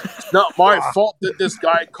gifts. It's not my fault that this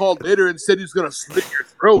guy called later and said he's going to slit your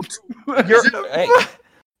throat. Hey,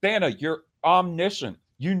 Santa, you're omniscient.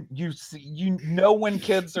 You know when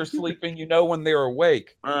kids are sleeping. You know when they're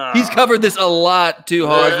awake. He's covered this a lot too,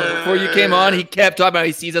 Hawes. Before you came on, he kept talking about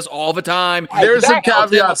he sees us all the time. There's some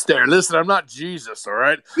caveats there. Listen, I'm not Jesus, all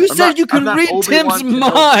right? You said you could read Tim's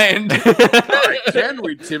mind. I can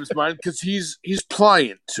read Tim's mind because he's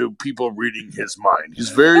pliant to people reading his mind. He's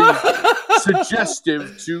very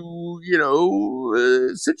suggestive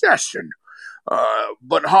to, suggestion.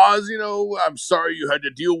 But Hawes, I'm sorry you had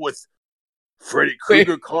to deal with Freddy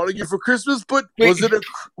Krueger calling you for Christmas, but was it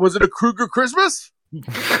a Krueger Christmas?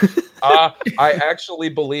 I actually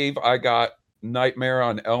believe I got Nightmare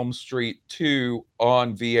on Elm Street 2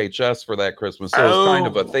 on VHS for that Christmas. So it's kind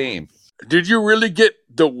of a theme. Did you really get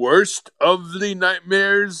the worst of the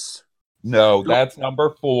nightmares? No, that's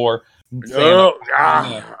number 4. No,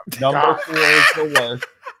 number 4 is the worst.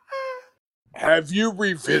 Have you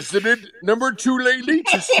revisited number 2 lately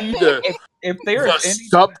to see if there is any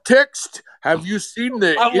subtext? Have you seen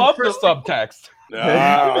the? I love the subtext.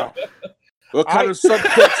 What kind of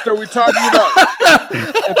subtext are we talking about?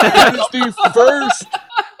 It is the first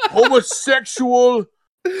homosexual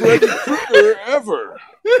Freddy Krueger ever.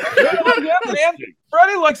 Yeah, man.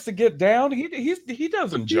 Freddy likes to get down. He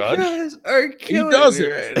doesn't judge. You guys are killing He doesn't.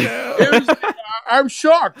 me right now. I'm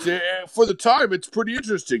shocked. For the time, it's pretty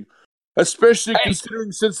interesting, especially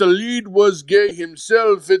considering since the lead was gay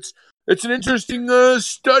himself. It's an interesting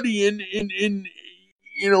study in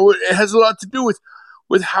it has a lot to do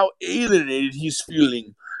with how alienated he's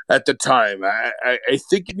feeling at the time. I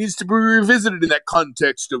think it needs to be revisited in that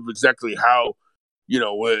context of exactly how,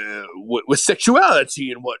 with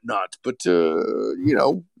sexuality and whatnot. But,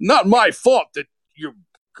 not my fault that your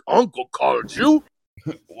uncle called you.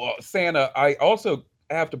 Well, Santa, I also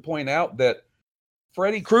have to point out that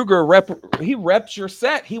Freddy Krueger reps your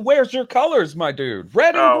set. He wears your colors, my dude.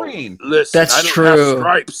 Red and green. Listen, That's I don't true. have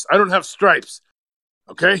stripes. I don't have stripes.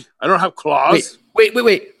 Okay? I don't have claws.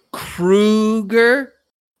 Wait. Krueger?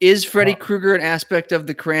 Is Freddy Krueger an aspect of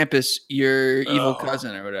the Krampus, your evil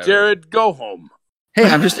cousin or whatever? Jared, go home. Hey,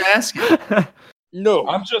 I'm just asking. No.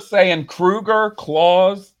 I'm just saying Krueger,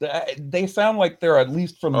 claws, they sound like they're at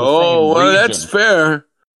least from the same well, region. That's fair.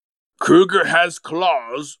 Krueger has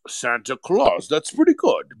claws, Santa Claus. That's pretty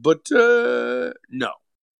good, but no.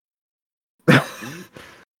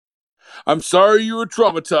 I'm sorry you were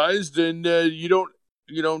traumatized, and you don't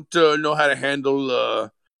know how to handle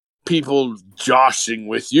people joshing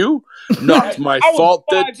with you. Not my fault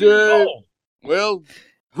that. Well,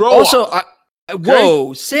 also, up.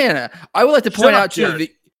 Whoa, Santa! I would like to point out too. Jared.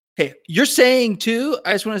 Hey, you're saying too.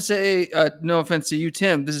 I just want to say, no offense to you,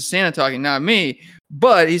 Tim. This is Santa talking, not me.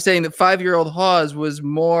 But he's saying that 5-year-old Hawes was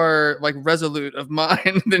more like resolute of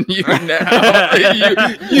mind than you now.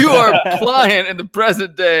 you are pliant in the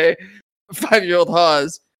present day. 5-year-old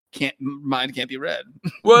Hawes can't be read.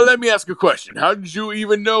 Well, let me ask a question. How did you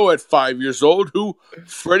even know at 5 years old who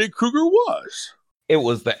Freddy Krueger was? It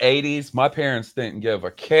was the 80s. My parents didn't give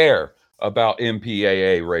a care about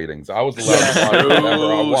MPAA ratings. I was allowed to watch whatever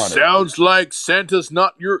I wanted. Sounds like Santa's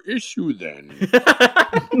not your issue then.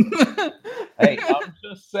 Hey, I'm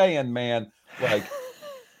just saying, man. Like,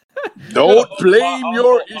 don't blame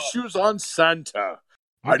your issues on Santa.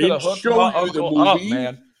 I didn't show you the movie.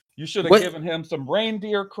 Man. You should have given him some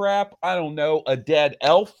reindeer crap. I don't know, a dead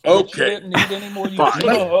elf. Okay. You didn't need anymore. You should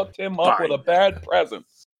have hooked him up with a bad present.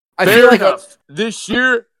 I feel like this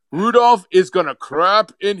year, Rudolph is going to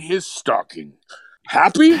crap in his stocking.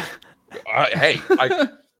 Happy?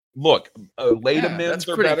 Look, late amends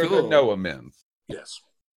are better than no amends. Yes.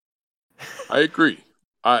 I agree.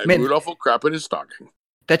 Rudolph will crap in his stocking.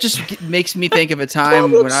 That just makes me think of a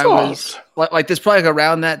time when I was like this, probably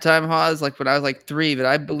around that time, Hawes, like when I was like 3, but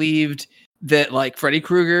I believed that like Freddy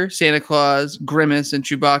Krueger, Santa Claus, Grimace, and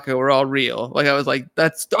Chewbacca were all real. Like I was like,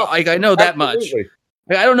 I know that much.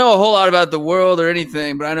 I don't know a whole lot about the world or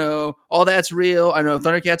anything, but I know all that's real. I know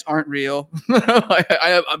Thundercats aren't real.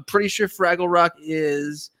 I'm pretty sure Fraggle Rock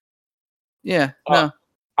is. Yeah, no.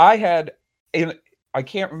 I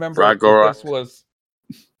can't remember if this was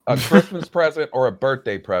a Christmas present or a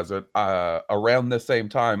birthday present. Around the same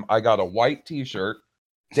time, I got a white T-shirt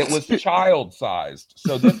that was child-sized.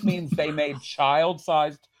 So this means they made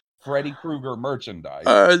child-sized Freddy Krueger merchandise.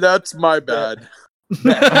 That's my bad.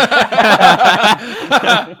 that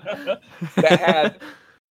had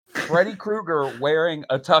Freddy Krueger wearing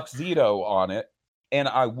a tuxedo on it, and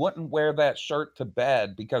I wouldn't wear that shirt to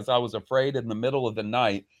bed because I was afraid in the middle of the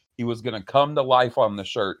night he was going to come to life on the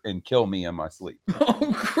shirt and kill me in my sleep.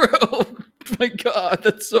 Oh, gross. My God,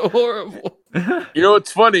 that's so horrible. You know,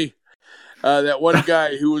 it's funny. That one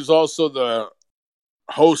guy who was also the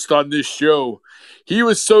host on this show, he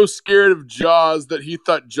was so scared of Jaws that he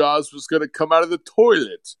thought Jaws was going to come out of the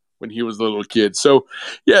toilet when he was a little kid. So,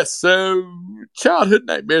 yes, childhood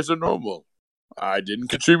nightmares are normal. I didn't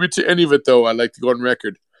contribute to any of it, though. I'd like to go on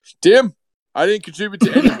record. Tim, I didn't contribute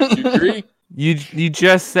to any of it. Do you agree? You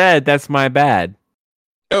just said that's my bad.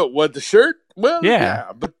 Oh, what, the shirt? Well, Yeah.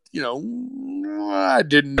 yeah, but, you know, I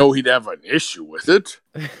didn't know he'd have an issue with it.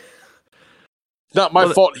 Not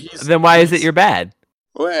my fault. Then why is it your bad?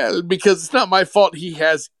 Well, because it's not my fault he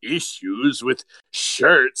has issues with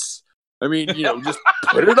shirts. I mean, you know, just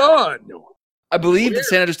put it on. I believe that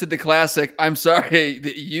Santa just did the classic. I'm sorry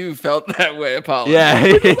that you felt that way. Apology. Yeah,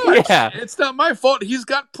 yeah. It's not my fault he's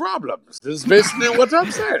got problems. This is basically what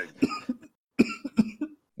I'm saying.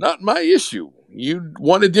 Not my issue. You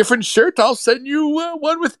want a different shirt? I'll send you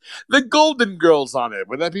one with the Golden Girls on it.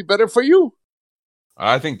 Would that be better for you?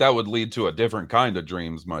 I think that would lead to a different kind of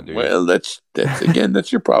dreams, my dude. Well, that's again,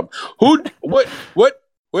 that's your problem. What?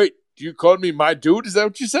 Wait, you called me my dude? Is that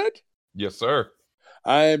what you said? Yes, sir.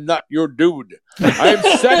 I am not your dude. I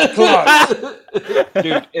am Santa Claus.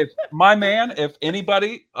 Dude, if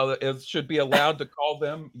anybody should be allowed to call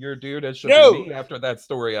them your dude, it should No. be me after that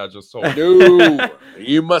story I just told. No,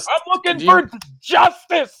 you must. I'm looking for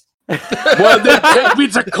justice. Well, then take me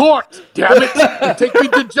to court, damn it! Take me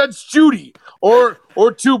to Judge Judy or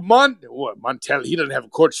to Montel. He doesn't have a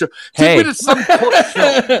court show. Take me to some court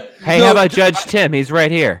show. Hey, how about Judge Tim? He's right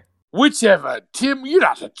here. Whichever, Tim. You're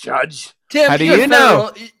not a judge. Tim, How do you're you a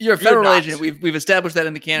know? You're a federal not. agent. We've established that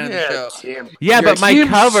in the canon of the show. Tim. Yeah, You're but my Tim's-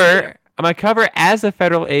 cover as a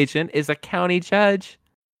federal agent is a county judge.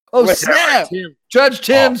 Oh, Whatever, snap! Tim. Judge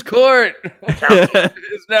Tim's court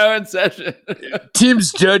is now in session.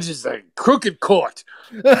 Tim's judge is a crooked court.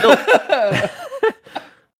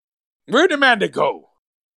 Where'd Amanda go?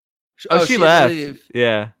 Oh, she left. leave.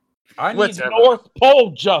 Yeah. I need Whatever. North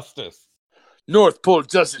Pole justice. North Pole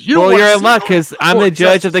Justice. You don't Well, wanna you're in see luck North because I'm Pole the judge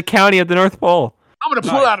Justice. of the county of the North Pole. I'm gonna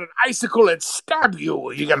pull out an icicle and stab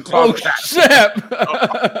you. You got a Oh, problem with that?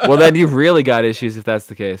 snap! Well, then you've really got issues if that's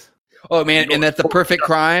the case. Oh man, and that's the perfect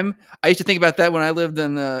crime. I used to think about that when I lived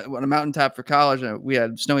on a mountaintop for college, and we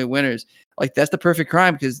had snowy winters. Like that's the perfect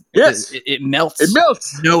crime because Yes. it melts. It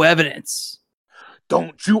melts. No evidence.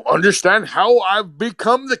 Don't you understand how I've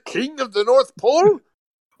become the king of the North Pole?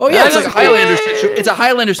 Oh yeah, it's like a Yes. Highlander. It's a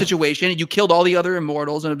Highlander situation. You killed all the other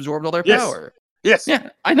immortals and absorbed all their Yes. power. Yes. Yeah,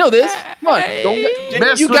 I know this. Come on, Don't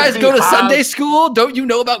mess you with guys me, go to Haas. Sunday school? Don't you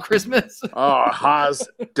know about Christmas? Oh, Haas,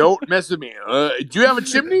 don't mess with me. Do you have a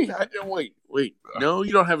chimney? Wait. No,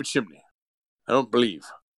 you don't have a chimney. I don't believe.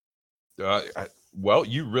 Well,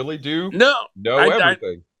 you really do No. know I-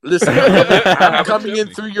 everything. Listen, I'm coming in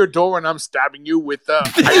through your door and I'm stabbing you with so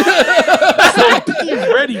be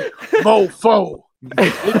ready, mofo.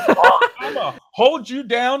 I'm gonna hold you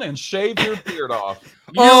down and shave your beard off.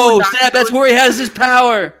 Oh, snap! That's where he has his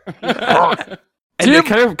power. And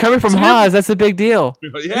Tim- coming from Tim- Haas, that's a big deal.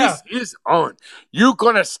 Yeah. This is on. You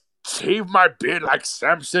gonna shave my beard like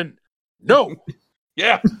Samson? No,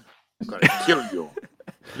 Yeah. I'm gonna kill you.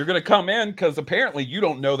 You're gonna come in because apparently you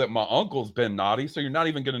don't know that my uncle's been naughty, so you're not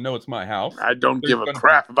even gonna know it's my house. I don't There's give a gonna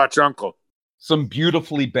crap about your uncle. Some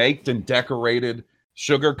beautifully baked and decorated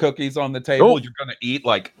sugar cookies on the table. Oh. You're gonna eat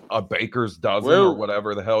like a baker's dozen Whoa. or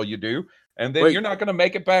whatever the hell you do, and then Wait. you're not gonna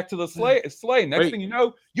make it back to the sleigh. Next Wait. thing you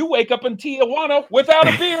know, you wake up in Tijuana without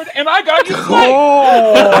a beard, and I got you slayed.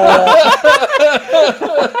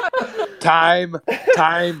 Oh,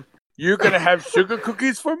 time. You're gonna have sugar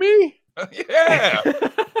cookies for me? Yeah.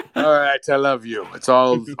 All right, I love you. It's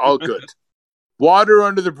all good. Water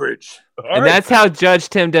under the bridge. And that's how Judge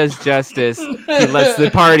Tim does justice. He lets the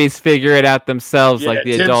parties figure it out themselves like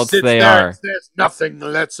the Tim adults sits they there are. and says nothing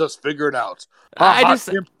and lets us figure it out. I Ha-ha, just-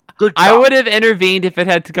 Tim. Good I job. would have intervened if it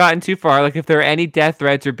had gotten too far. Like if there were any death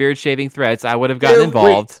threats or beard shaving threats, I would have gotten Wait.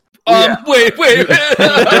 involved. Wait. There was.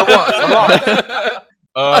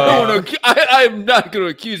 I don't want to. I'm not going to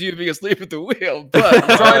accuse you of being asleep at the wheel, but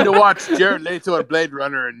I'm trying to watch Jared Leto and Blade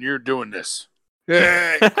Runner, and you're doing this.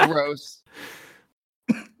 gross.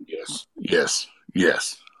 Yes.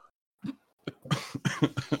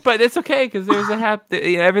 But it's okay because there's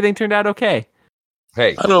everything turned out okay.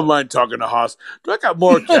 Hey, I don't mind talking to Haas. Do I got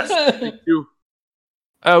more guests to speak to?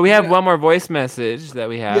 Oh, we have one more voice message that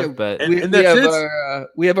we have, Yeah, but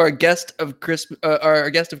we have our guest of Christmas,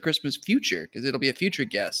 our guest of Christmas future, because it'll be a future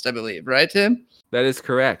guest, I believe, right, Tim? that is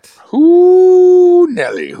correct. Who,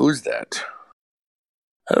 Nelly? Who's that?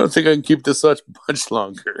 I don't think I can keep this much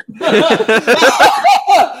longer.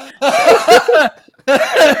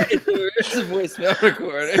 It's a voicemail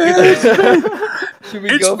recording. Should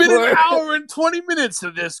we It's go been for an it? hour and 20 minutes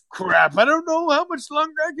of this crap. I don't know how much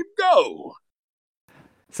longer I can go.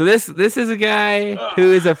 So this is a guy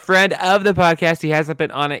who is a friend of the podcast. He hasn't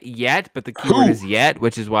been on it yet, but the keyword is yet,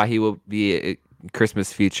 which is why he will be a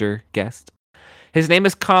Christmas future guest. His name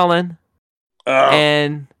is Colin,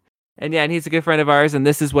 and he's a good friend of ours. And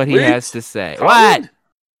this is what he has to say. Colin? What?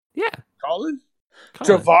 Yeah, Colin?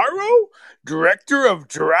 Colin. Trevorrow? Director of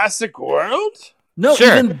Jurassic World? No, Sure.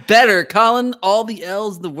 even better. Colin, all the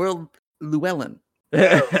L's in the world, Llewellyn.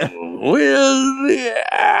 Well, yeah,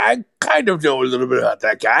 I kind of know a little bit about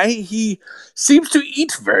that guy. He seems to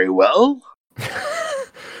eat very well.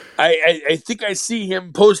 I think I see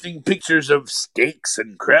him posting pictures of steaks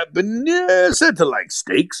and crap, and Santa likes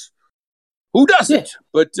steaks. Who doesn't?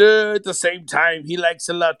 But at the same time, he likes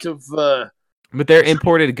a lot of But they're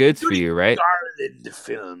imported goods for you, right? Garland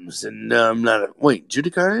films, and I'm not. Wait, Judy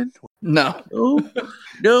Garland? No. No,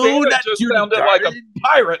 Santa not just Judy sounded Garland. like a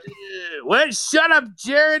pirate. Well, shut up,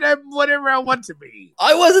 Jared. I'm whatever I want to be.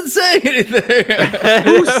 I wasn't saying anything.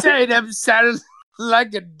 Who said I'm sounding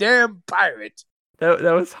like a damn pirate? That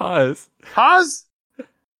was Haas. Haas?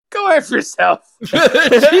 Go after yourself.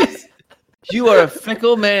 Jeez. You are a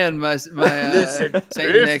fickle man, my Listen, Saint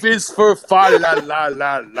if Nick. it's for fa la la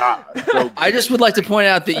la la. So I just would like to point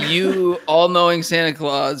out that you, all-knowing Santa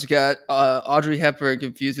Claus, got Audrey Hepburn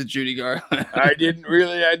confused with Judy Garland.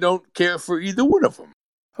 I don't care for either one of them.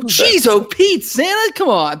 Jeez, oh Pete, Santa, come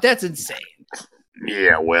on, that's insane.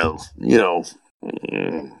 Yeah, well, that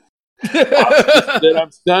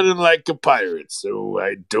I'm sounding like a pirate, so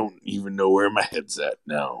I don't even know where my head's at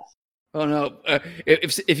now. Oh no!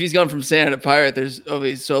 If he's gone from Santa to pirate, there's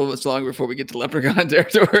only so much longer before we get to leprechaun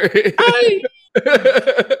territory.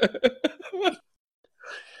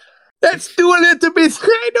 That's doing it to me.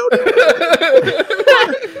 I don't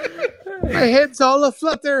know. My head's all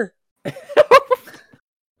aflutter.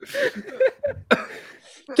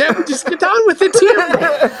 Can't we just get on with it, Tim?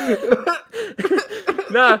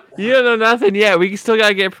 No, you don't know nothing yet. We still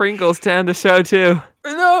gotta get Pringles to end the show too.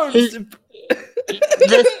 No,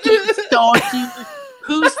 Let's get started.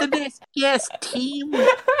 Who's the next guest, Tim?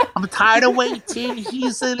 I'm tired of waiting.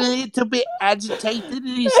 He's a little bit agitated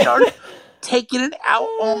and he started taking it out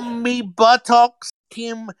on me buttocks,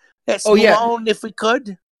 Tim. Let's move on if we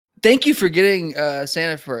could. Thank you for getting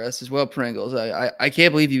Santa for us as well, Pringles. I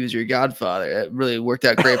can't believe he was your godfather. It really worked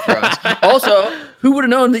out great for us. Also, who would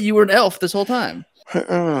have known that you were an elf this whole time?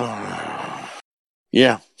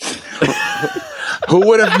 Yeah. Who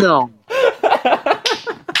would have known?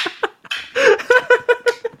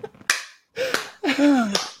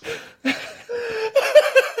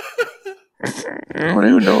 I don't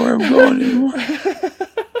even know where I'm going anymore.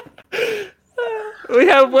 We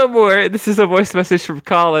have one more. This is a voice message from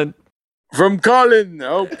Colin. From Colin.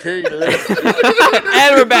 Okay. And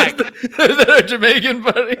we're back. Is that our Jamaican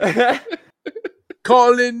buddy?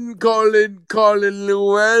 Colin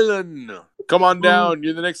Llewellyn. Come on down.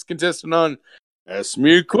 You're the next contestant on Ask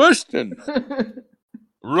Me a Question.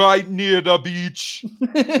 Right near the beach.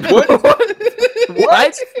 What? What?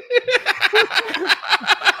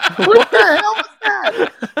 What the hell was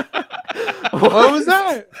that? What was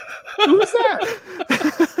that? Who was that?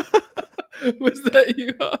 Was that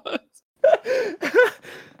you?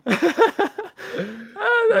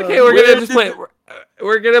 Okay, we're gonna just play.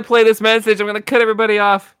 We're gonna play this message. I'm gonna cut everybody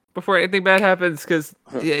off before anything bad happens. Cause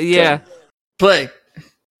yeah. Play.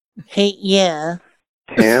 Hey, yeah.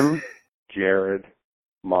 Tim, Jared,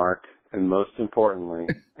 Mark, and most importantly,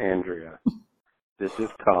 Andrea. This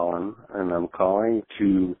is Colin, and I'm calling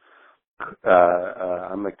to,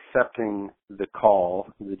 I'm accepting the call,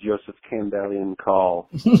 the Joseph Campbellian call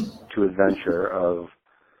to adventure of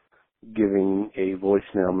giving a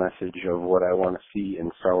voicemail message of what I want to see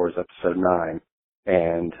in Star Wars Episode 9.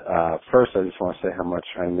 And first, I just want to say how much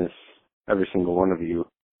I miss every single one of you,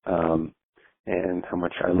 and how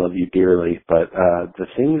much I love you dearly. But the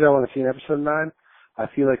things I want to see in Episode 9, I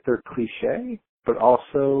feel like they're cliche, but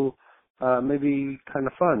also maybe kind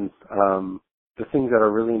of fun. The things that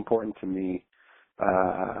are really important to me,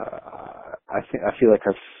 I feel like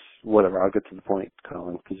whatever. I'll get to the point,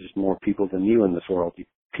 Colin, because there's more people than you in this world, you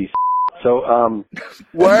piece of So,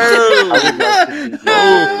 Whoa! I would like to see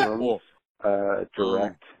J.J. Abrams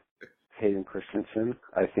direct Hayden Christensen.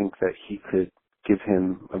 I think that he could give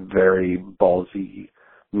him a very ballsy,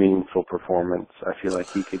 meaningful performance. I feel like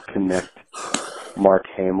he could connect Mark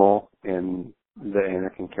Hamill and the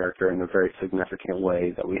Anakin character in a very significant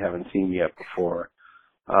way that we haven't seen yet before.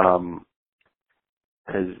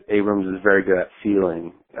 Because Abrams is very good at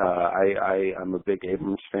feeling. I'm a big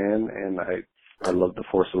Abrams fan, and I love The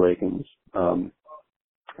Force Awakens. And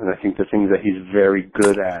I think the things that he's very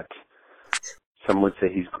good at, some would say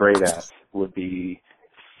he's great at, would be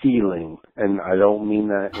feeling. And I don't mean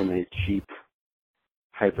that in a cheap,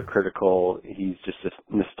 hypocritical, he's just a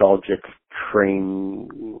nostalgic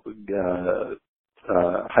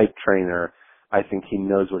hype trainer. I think he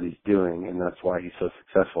knows what he's doing, and that's why he's so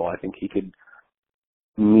successful. I think he could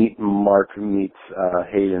Mark meets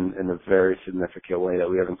Hayden in a very significant way that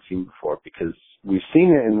we haven't seen before, because we've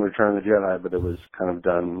seen it in Return of the Jedi, but it was kind of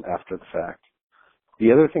done after the fact.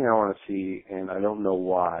 The other thing I want to see, and I don't know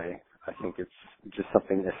why, I think it's just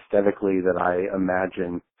something aesthetically that I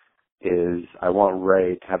imagine, is I want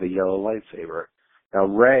Rey to have a yellow lightsaber. Now,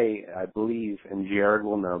 Rey, I believe, and Jared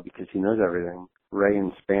will know because he knows everything, Rey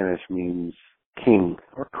in Spanish means king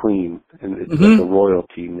or queen, and it's like a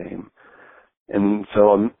royalty name. And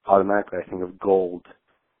so automatically I think of gold.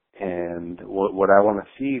 And what I want to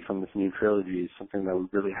see from this new trilogy is something that we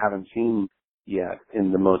really haven't seen yet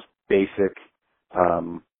in the most basic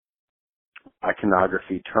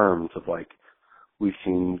iconography terms of, like, we've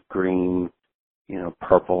seen green,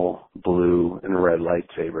 purple, blue, and red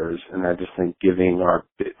lightsabers. And I just think giving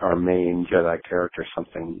our main Jedi character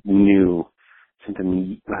something new,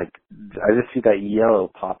 something like, I just see that yellow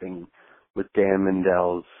popping with Dan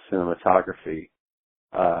Mendel's cinematography.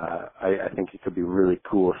 I think it could be really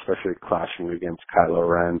cool, especially clashing against Kylo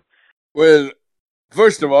Ren. Well,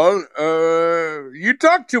 first of all, you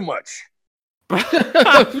talk too much.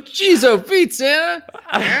 Jeez, oh, Pete, Santa.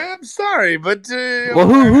 I'm sorry, but... well,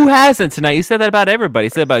 who hasn't tonight? You said that about everybody.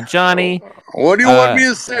 You said about Johnny. What do you want me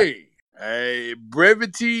to say?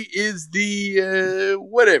 Brevity is the,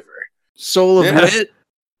 whatever. Soul of wit?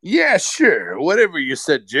 Yeah, sure. Whatever you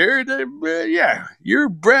said, Jared. Yeah, you're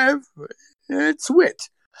brev. It's wit.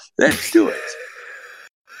 Let's do it.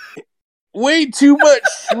 Way too much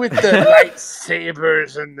with the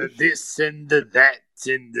lightsabers and the this and the that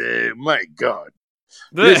and the... My God.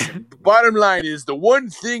 Listen, bottom line is, the one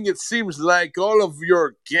thing it seems like all of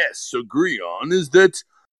your guests agree on is that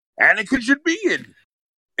Anakin should be in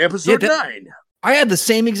Episode 9. I had the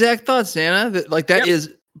same exact thought, Santa. That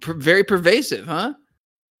is very pervasive, huh?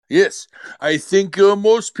 Yes, I think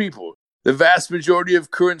most people, the vast majority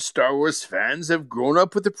of current Star Wars fans, have grown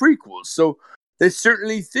up with the prequels, so they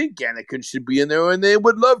certainly think Anakin should be in there, and they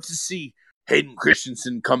would love to see Hayden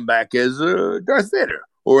Christensen come back as Darth Vader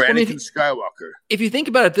or Anakin Skywalker. If you think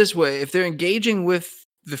about it this way, if they're engaging with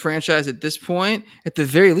the franchise at this point, at the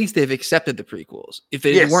very least, they've accepted the prequels. If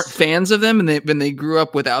they weren't fans of them and when they grew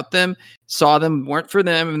up without them, saw them, weren't for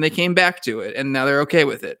them, and they came back to it, and now they're okay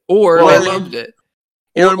with it, or they loved it.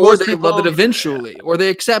 Or they loved it eventually, or they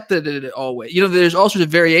accepted it always. There's all sorts of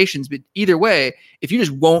variations, but either way, if you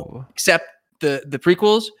just won't accept the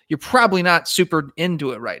prequels, you're probably not super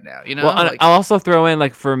into it right now. Well, I'll also throw in,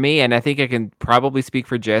 like, for me, and I think I can probably speak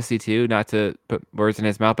for Jesse too, not to put words in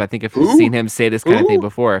his mouth, but I think I've seen him say this kind of thing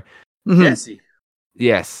before. Jesse.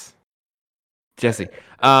 Yes. Jesse.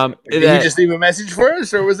 Did you just leave a message for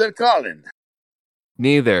us, or was that Colin?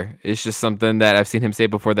 Neither. It's just something that I've seen him say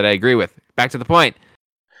before that I agree with. Back to the point.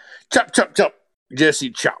 Chop, chop, chop.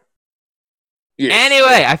 Jesse, chop. Yes.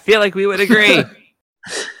 Anyway, I feel like we would agree.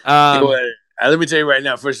 Let me tell you right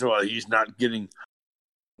now, first of all, he's not getting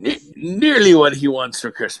nearly what he wants for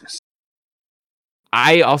Christmas.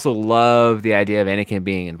 I also love the idea of Anakin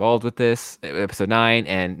being involved with this, Episode 9,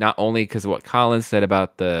 and not only because of what Colin said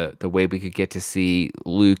about the way we could get to see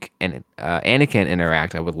Luke and Anakin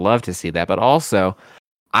interact. I would love to see that, but also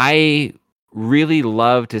I would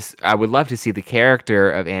love to see the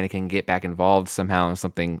character of Anakin get back involved somehow in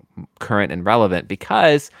something current and relevant,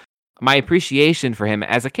 because my appreciation for him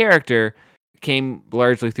as a character came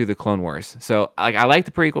largely through the Clone Wars. So, like, I like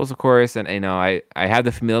the prequels, of course, and I have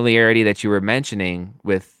the familiarity that you were mentioning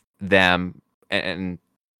with them and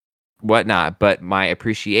whatnot, but my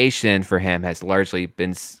appreciation for him has largely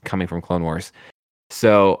been coming from Clone Wars.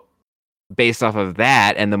 So, based off of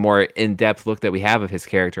that and the more in-depth look that we have of his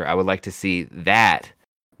character, I would like to see that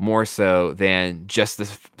more so than just the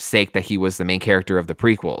sake that he was the main character of the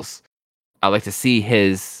prequels. I'd like to see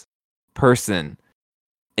his person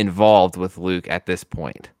involved with Luke at this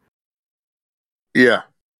point. Yeah.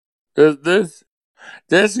 That's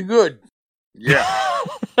good. Yeah.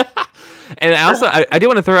 And also, I do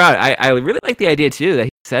want to throw out, I really like the idea too that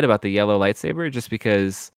he said about the yellow lightsaber, just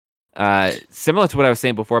because Similar to what I was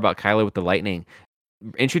saying before about Kylo with the lightning,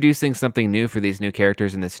 introducing something new for these new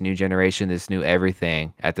characters in this new generation, this new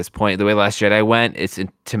everything. At this point, the way Last Jedi went, it's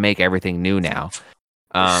to make everything new now.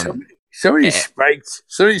 Somebody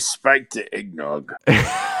spiked the eggnog.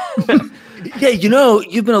 Yeah,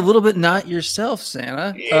 you've been a little bit not yourself,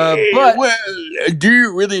 Santa. But do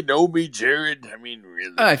you really know me, Jared? I mean,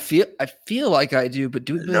 really? I feel like I do, but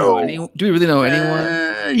do we really know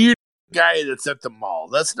anyone? You guy that's at the mall.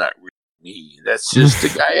 That's not really me. That's just the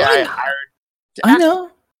guy I hired. I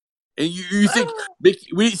know. And you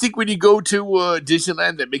think when you go to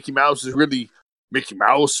Disneyland that Mickey Mouse is really Mickey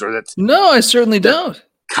Mouse, or that's no, I certainly don't.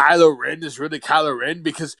 Kylo Ren is really Kylo Ren,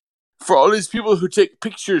 because for all these people who take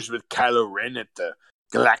pictures with Kylo Ren at the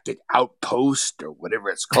Galactic Outpost or whatever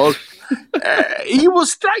it's called, he will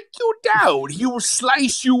strike you down. He will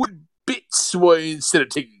slice you in bits instead of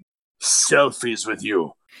taking selfies with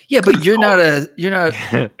you. Yeah, but you're not a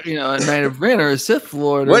Knight of Ren or a Sith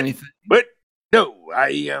Lord or anything. But no, I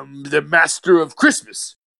am the Master of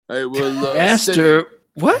Christmas. I will Master.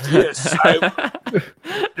 What? Yes, I will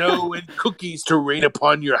snow and cookies to rain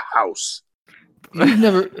upon your house. You've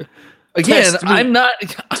never. Again, I'm not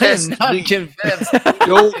convinced.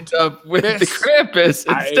 Don't end up with the Krampus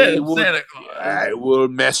instead of Santa Claus. I will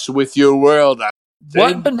mess with your world.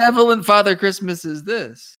 What benevolent Father Christmas is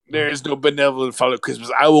this? There is no benevolent Father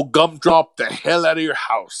Christmas. I will gumdrop the hell out of your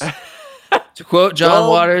house. To quote John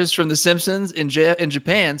Waters from The Simpsons, in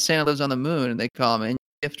Japan, Santa lives on the moon, and they call him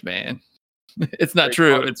Gift Man. It's not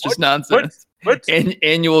true. It's just nonsense. What?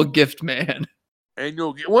 Annual Gift Man.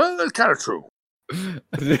 Well, that's kind of true.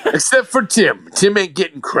 Except for Tim. Tim ain't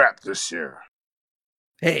getting crap this year.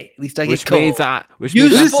 Hey, at least I get Which coal. means I'm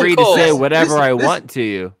free to say whatever I want to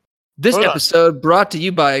you. This episode brought to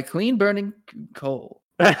you by Clean Burning Coal.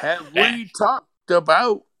 Have we talked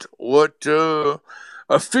about what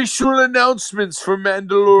official announcements for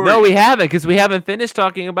Mandalorian? No, we haven't, because we haven't finished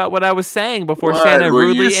talking about what I was saying before Santa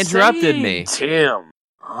rudely interrupted me. Tim.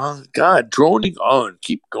 Oh, God, droning on.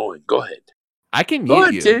 Keep going. Go ahead. I can Go mute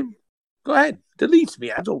ahead, you. Tim. Go ahead. Delete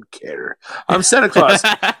me. I don't care. I'm Santa Claus.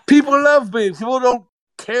 People love me. People don't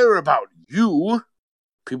care about you.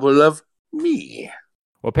 People love me.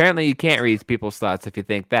 Well, apparently you can't read people's thoughts if you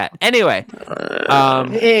think that. Anyway.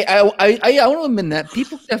 Hey, I want to admit that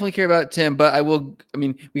people definitely care about Tim, but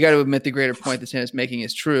we got to admit the greater point that Santa's making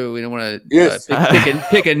is true. We don't want to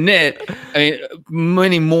pick a nit. I mean,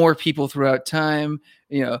 many more people throughout time,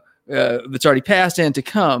 that's already passed and to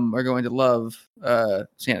come are going to love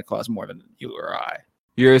Santa Claus more than you or I.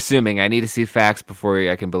 You're assuming. I need to see facts before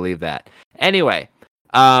I can believe that. Anyway,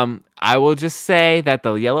 I will just say that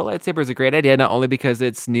the yellow lightsaber is a great idea, not only because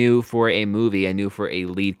it's new for a movie and new for a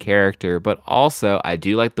lead character, but also I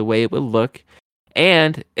do like the way it would look.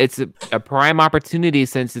 And it's a prime opportunity,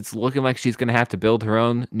 since it's looking like she's going to have to build her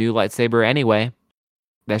own new lightsaber anyway.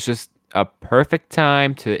 That's just a perfect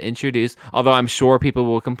time to introduce, although I'm sure people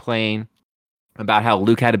will complain about how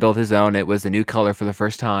Luke had to build his own. It was a new color for the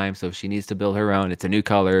first time, so she needs to build her own. It's a new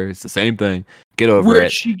color. It's the same thing. Get over it.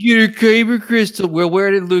 Where'd she get her kyber crystal? Well,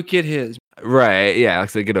 where did Luke get his? Right. Yeah. Like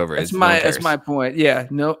I said, get over it. That's my point. Yeah.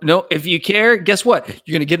 No. If you care, guess what?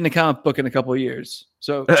 You're gonna get in the comic book in a couple of years.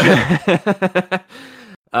 So.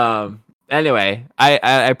 Anyway, I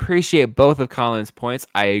appreciate both of Colin's points.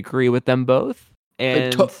 I agree with them both.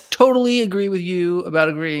 And I totally agree with you about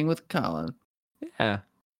agreeing with Colin. Yeah.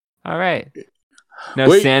 All right. Now,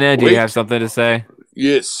 Santa, do you have something to say?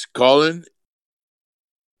 Yes, Colin's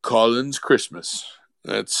Christmas.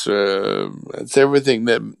 That's everything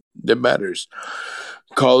that matters.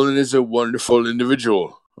 Colin is a wonderful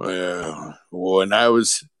individual. When I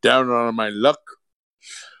was down on my luck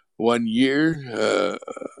one year,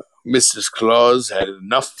 Mrs. Claus had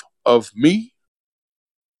enough of me.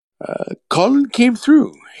 Colin came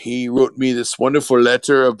through. He wrote me this wonderful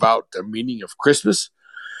letter about the meaning of Christmas,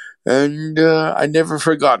 and I never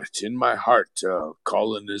forgot it in my heart.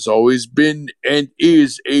 Colin has always been and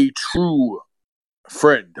is a true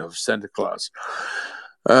friend of Santa Claus.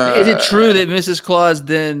 Is it true that Mrs. Claus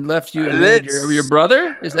then left you and your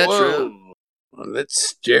brother? Is that true?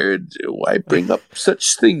 Let's, Jared, why bring up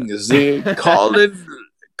such things? Colin,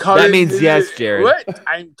 that means yes, Jared. What?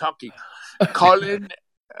 I'm talking. Colin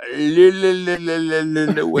Llewellyn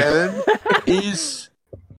is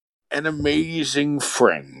an amazing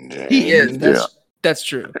friend. He is. That's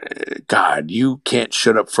true. God, you can't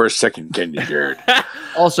shut up for a second, can you, Jared?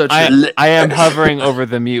 Also true. I am hovering over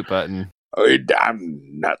the mute button. I'm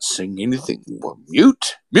not saying anything.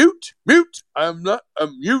 Mute. I'm not a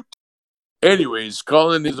mute. Anyways,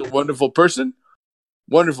 Colin is a wonderful person.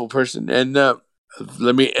 And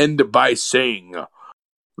let me end by saying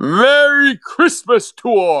Merry Christmas to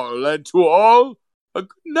all, and to all a good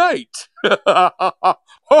night.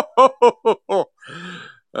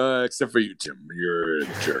 Except for you, Tim. You're a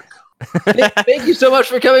jerk. Thank you so much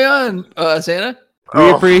for coming on, Santa. We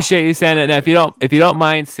appreciate you, Santa. Now, if you don't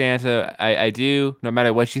mind, Santa, I do. No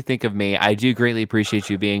matter what you think of me, I do greatly appreciate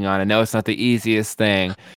you being on. I know it's not the easiest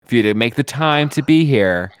thing for you to make the time to be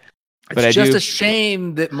here, but It's just a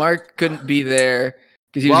shame that Mark couldn't be there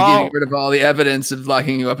because he was getting rid of all the evidence of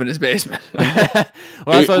locking you up in his basement. Well, that's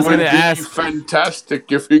what I was going to ask.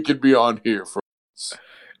 Fantastic if he could be on here for us.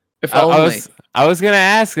 If only. I was going to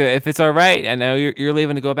ask if it's all right. I know you're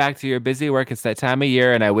leaving to go back to your busy work. It's that time of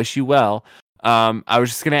year, and I wish you well. I was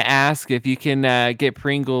just going to ask if you can get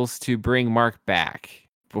Pringles to bring Mark back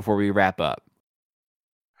before we wrap up.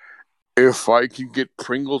 If I can get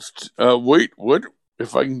Pringles... wait, what?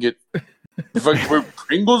 If I can bring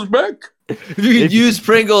Pringles back? If you could use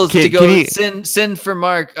Pringles to go send for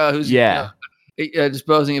Mark, who's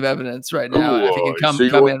disposing of evidence right now. If he can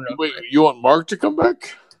come in. Wait, you want Mark to come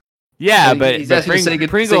back? Yeah, but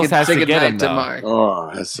Pringles has to get him, though. Mark. Oh,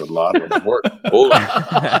 that's a lot of work. Hold on.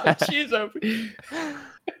 Jeez,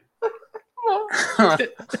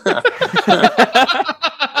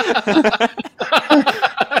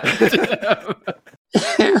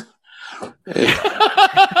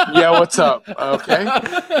 Yeah, what's up? Okay.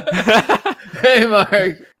 Hey,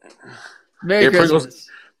 Mark. Merry Christmas.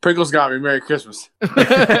 Pringles got me. Merry Christmas. I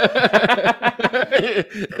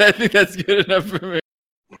think that's good enough for me.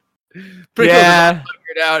 Yeah.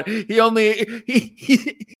 Out. He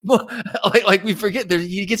like we forget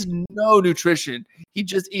he gets no nutrition. He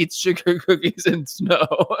just eats sugar cookies and snow.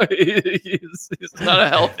 He's not a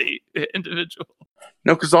healthy individual.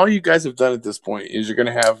 No, because all you guys have done at this point is you're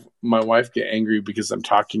gonna have my wife get angry because I'm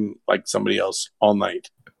talking like somebody else all night.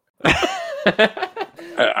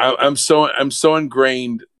 I'm so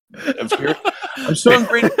ingrained of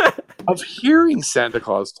hearing Santa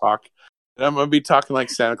Claus talk. And I'm going to be talking like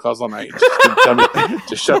Santa Claus all night. Just to tell me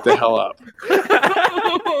to shut the hell up.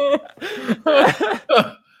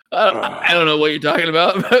 I don't know what you're talking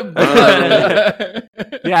about.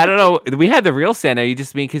 Yeah, I don't know. We had the real Santa. You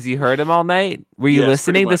just mean because you heard him all night? Were you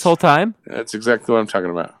listening this whole time? That's exactly what I'm talking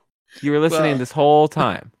about. You were listening this whole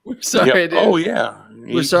time. We're sorry, dude. Oh, yeah.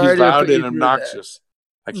 We're sorry. He's loud and obnoxious.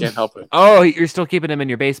 I can't help it. Oh, you're still keeping him in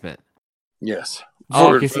your basement? Yes.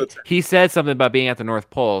 Oh, because he said something about being at the North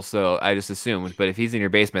Pole, so I just assumed. But if he's in your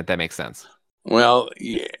basement, that makes sense. Well,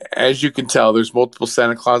 as you can tell, there's multiple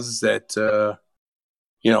Santa Clauses at,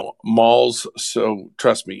 malls. So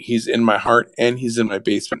trust me, he's in my heart, and he's in my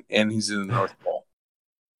basement, and he's in the North Pole.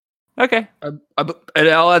 Okay.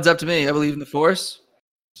 It all adds up to me. I believe in the Force.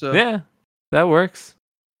 So yeah, that works.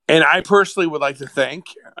 And I personally would like to thank,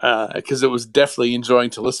 because it was definitely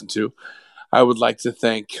enjoying to listen to, I would like to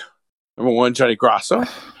thank... Number one, Johnny Grasso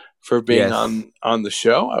for being on the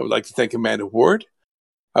show. I would like to thank Amanda Ward.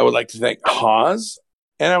 I would like to thank Hawes.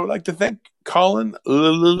 And I would like to thank Colin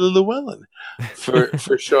Llewellyn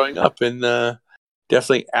for showing up and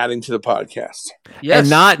definitely adding to the podcast. Yes. And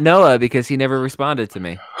not Noah, because he never responded to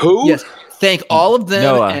me. Who? Yes. Thank all of them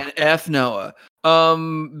Noah. and F Noah.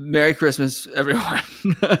 Merry Christmas, everyone.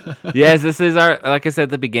 Yes, this is like I said at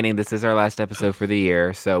the beginning, this is our last episode for the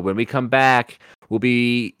year. So when we come back, we'll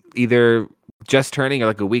be either just turning or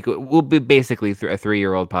like a week. We'll be basically a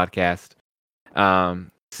 3-year-old podcast.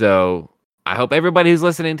 So I hope everybody who's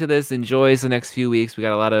listening to this enjoys the next few weeks. We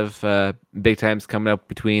got a lot of big times coming up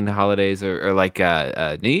between holidays or like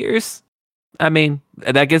New Year's. I mean,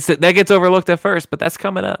 that gets overlooked at first, but that's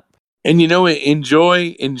coming up. And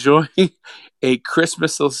enjoy a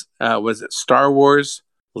Christmas. Was it Star Wars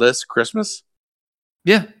list Christmas?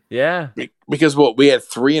 Yeah. Because we had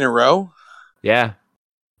 3 in a row. Yeah.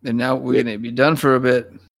 And now we're going to be done for a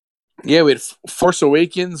bit. Yeah, we had Force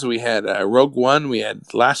Awakens, we had Rogue One, we had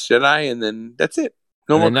Last Jedi, and then that's it.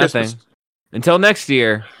 No more nothing. Christmas. Until next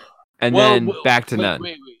year, and then back to none.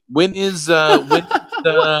 Wait. When is episode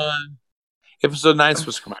 9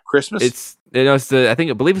 supposed to come out? Christmas?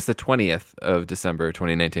 I believe it's the 20th of December,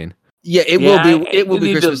 2019. Yeah, it will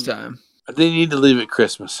be Christmas time. They need to leave it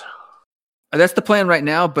Christmas. That's the plan right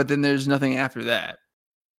now, but then there's nothing after that.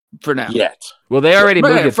 For now. Yet. Well, they already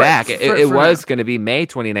moved it back. It was now. going to be May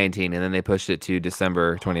 2019, and then they pushed it to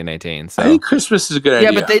December 2019. So I think Christmas is a good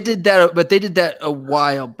idea. Yeah, but they did that a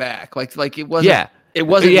while back. Like it wasn't. Yeah. It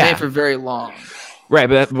wasn't made for very long. Right,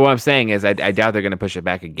 but what I'm saying is, I doubt they're going to push it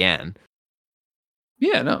back again.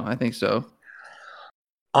 Yeah, no, I think so.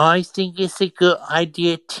 I think it's a good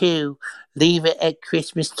idea too. Leave it at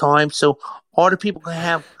Christmas time so all the people can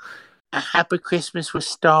have a happy Christmas with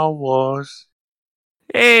Star Wars.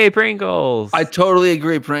 Hey, Pringles. I totally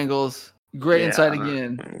agree, Pringles. Great Yeah. insight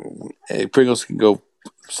again. Hey, Pringles can go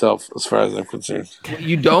himself as far as I'm concerned.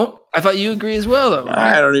 You don't? I thought you agree as well, though.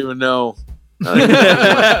 I don't even know.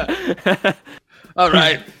 All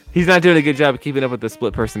right. He's not doing a good job of keeping up with the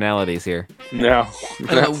split personalities here. No.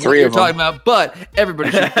 I don't know what you're talking about, but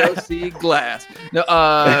everybody should go see Glass. No,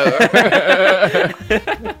 All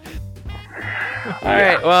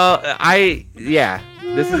right. Well,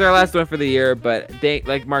 this is our last one for the year, but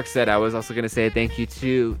like Mark said, I was also going to say thank you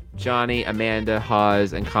to Johnny, Amanda,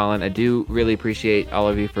 Hawes, and Colin. I do really appreciate all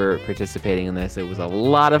of you for participating in this. It was a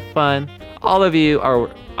lot of fun. All of you are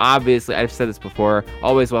obviously, I've said this before,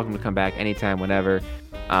 always welcome to come back anytime, whenever.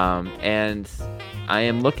 And I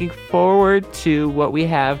am looking forward to what we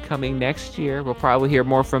have coming next year. We'll probably hear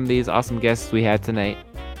more from these awesome guests we had tonight.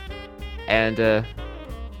 And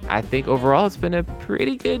I think overall it's been a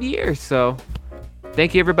pretty good year. So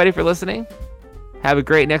thank you everybody for listening. Have a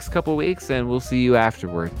great next couple weeks, and we'll see you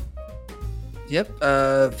afterward. Yep.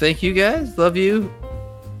 Thank you guys. Love you.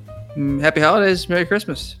 Happy holidays. Merry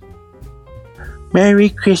Christmas. Merry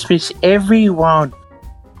Christmas, everyone.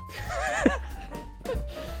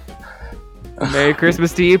 Merry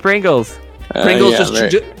Christmas to you, Pringles. Pringles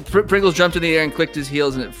Pringles jumped in the air and clicked his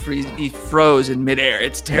heels, and he froze in midair.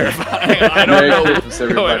 It's terrifying. I don't Merry know. Christmas,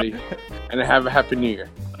 everybody. And have a Happy New Year.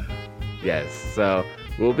 Yes. So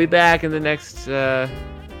we'll be back in the next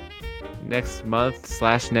month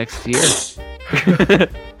 / next year.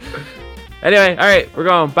 Anyway, all right, we're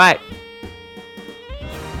going. Bye.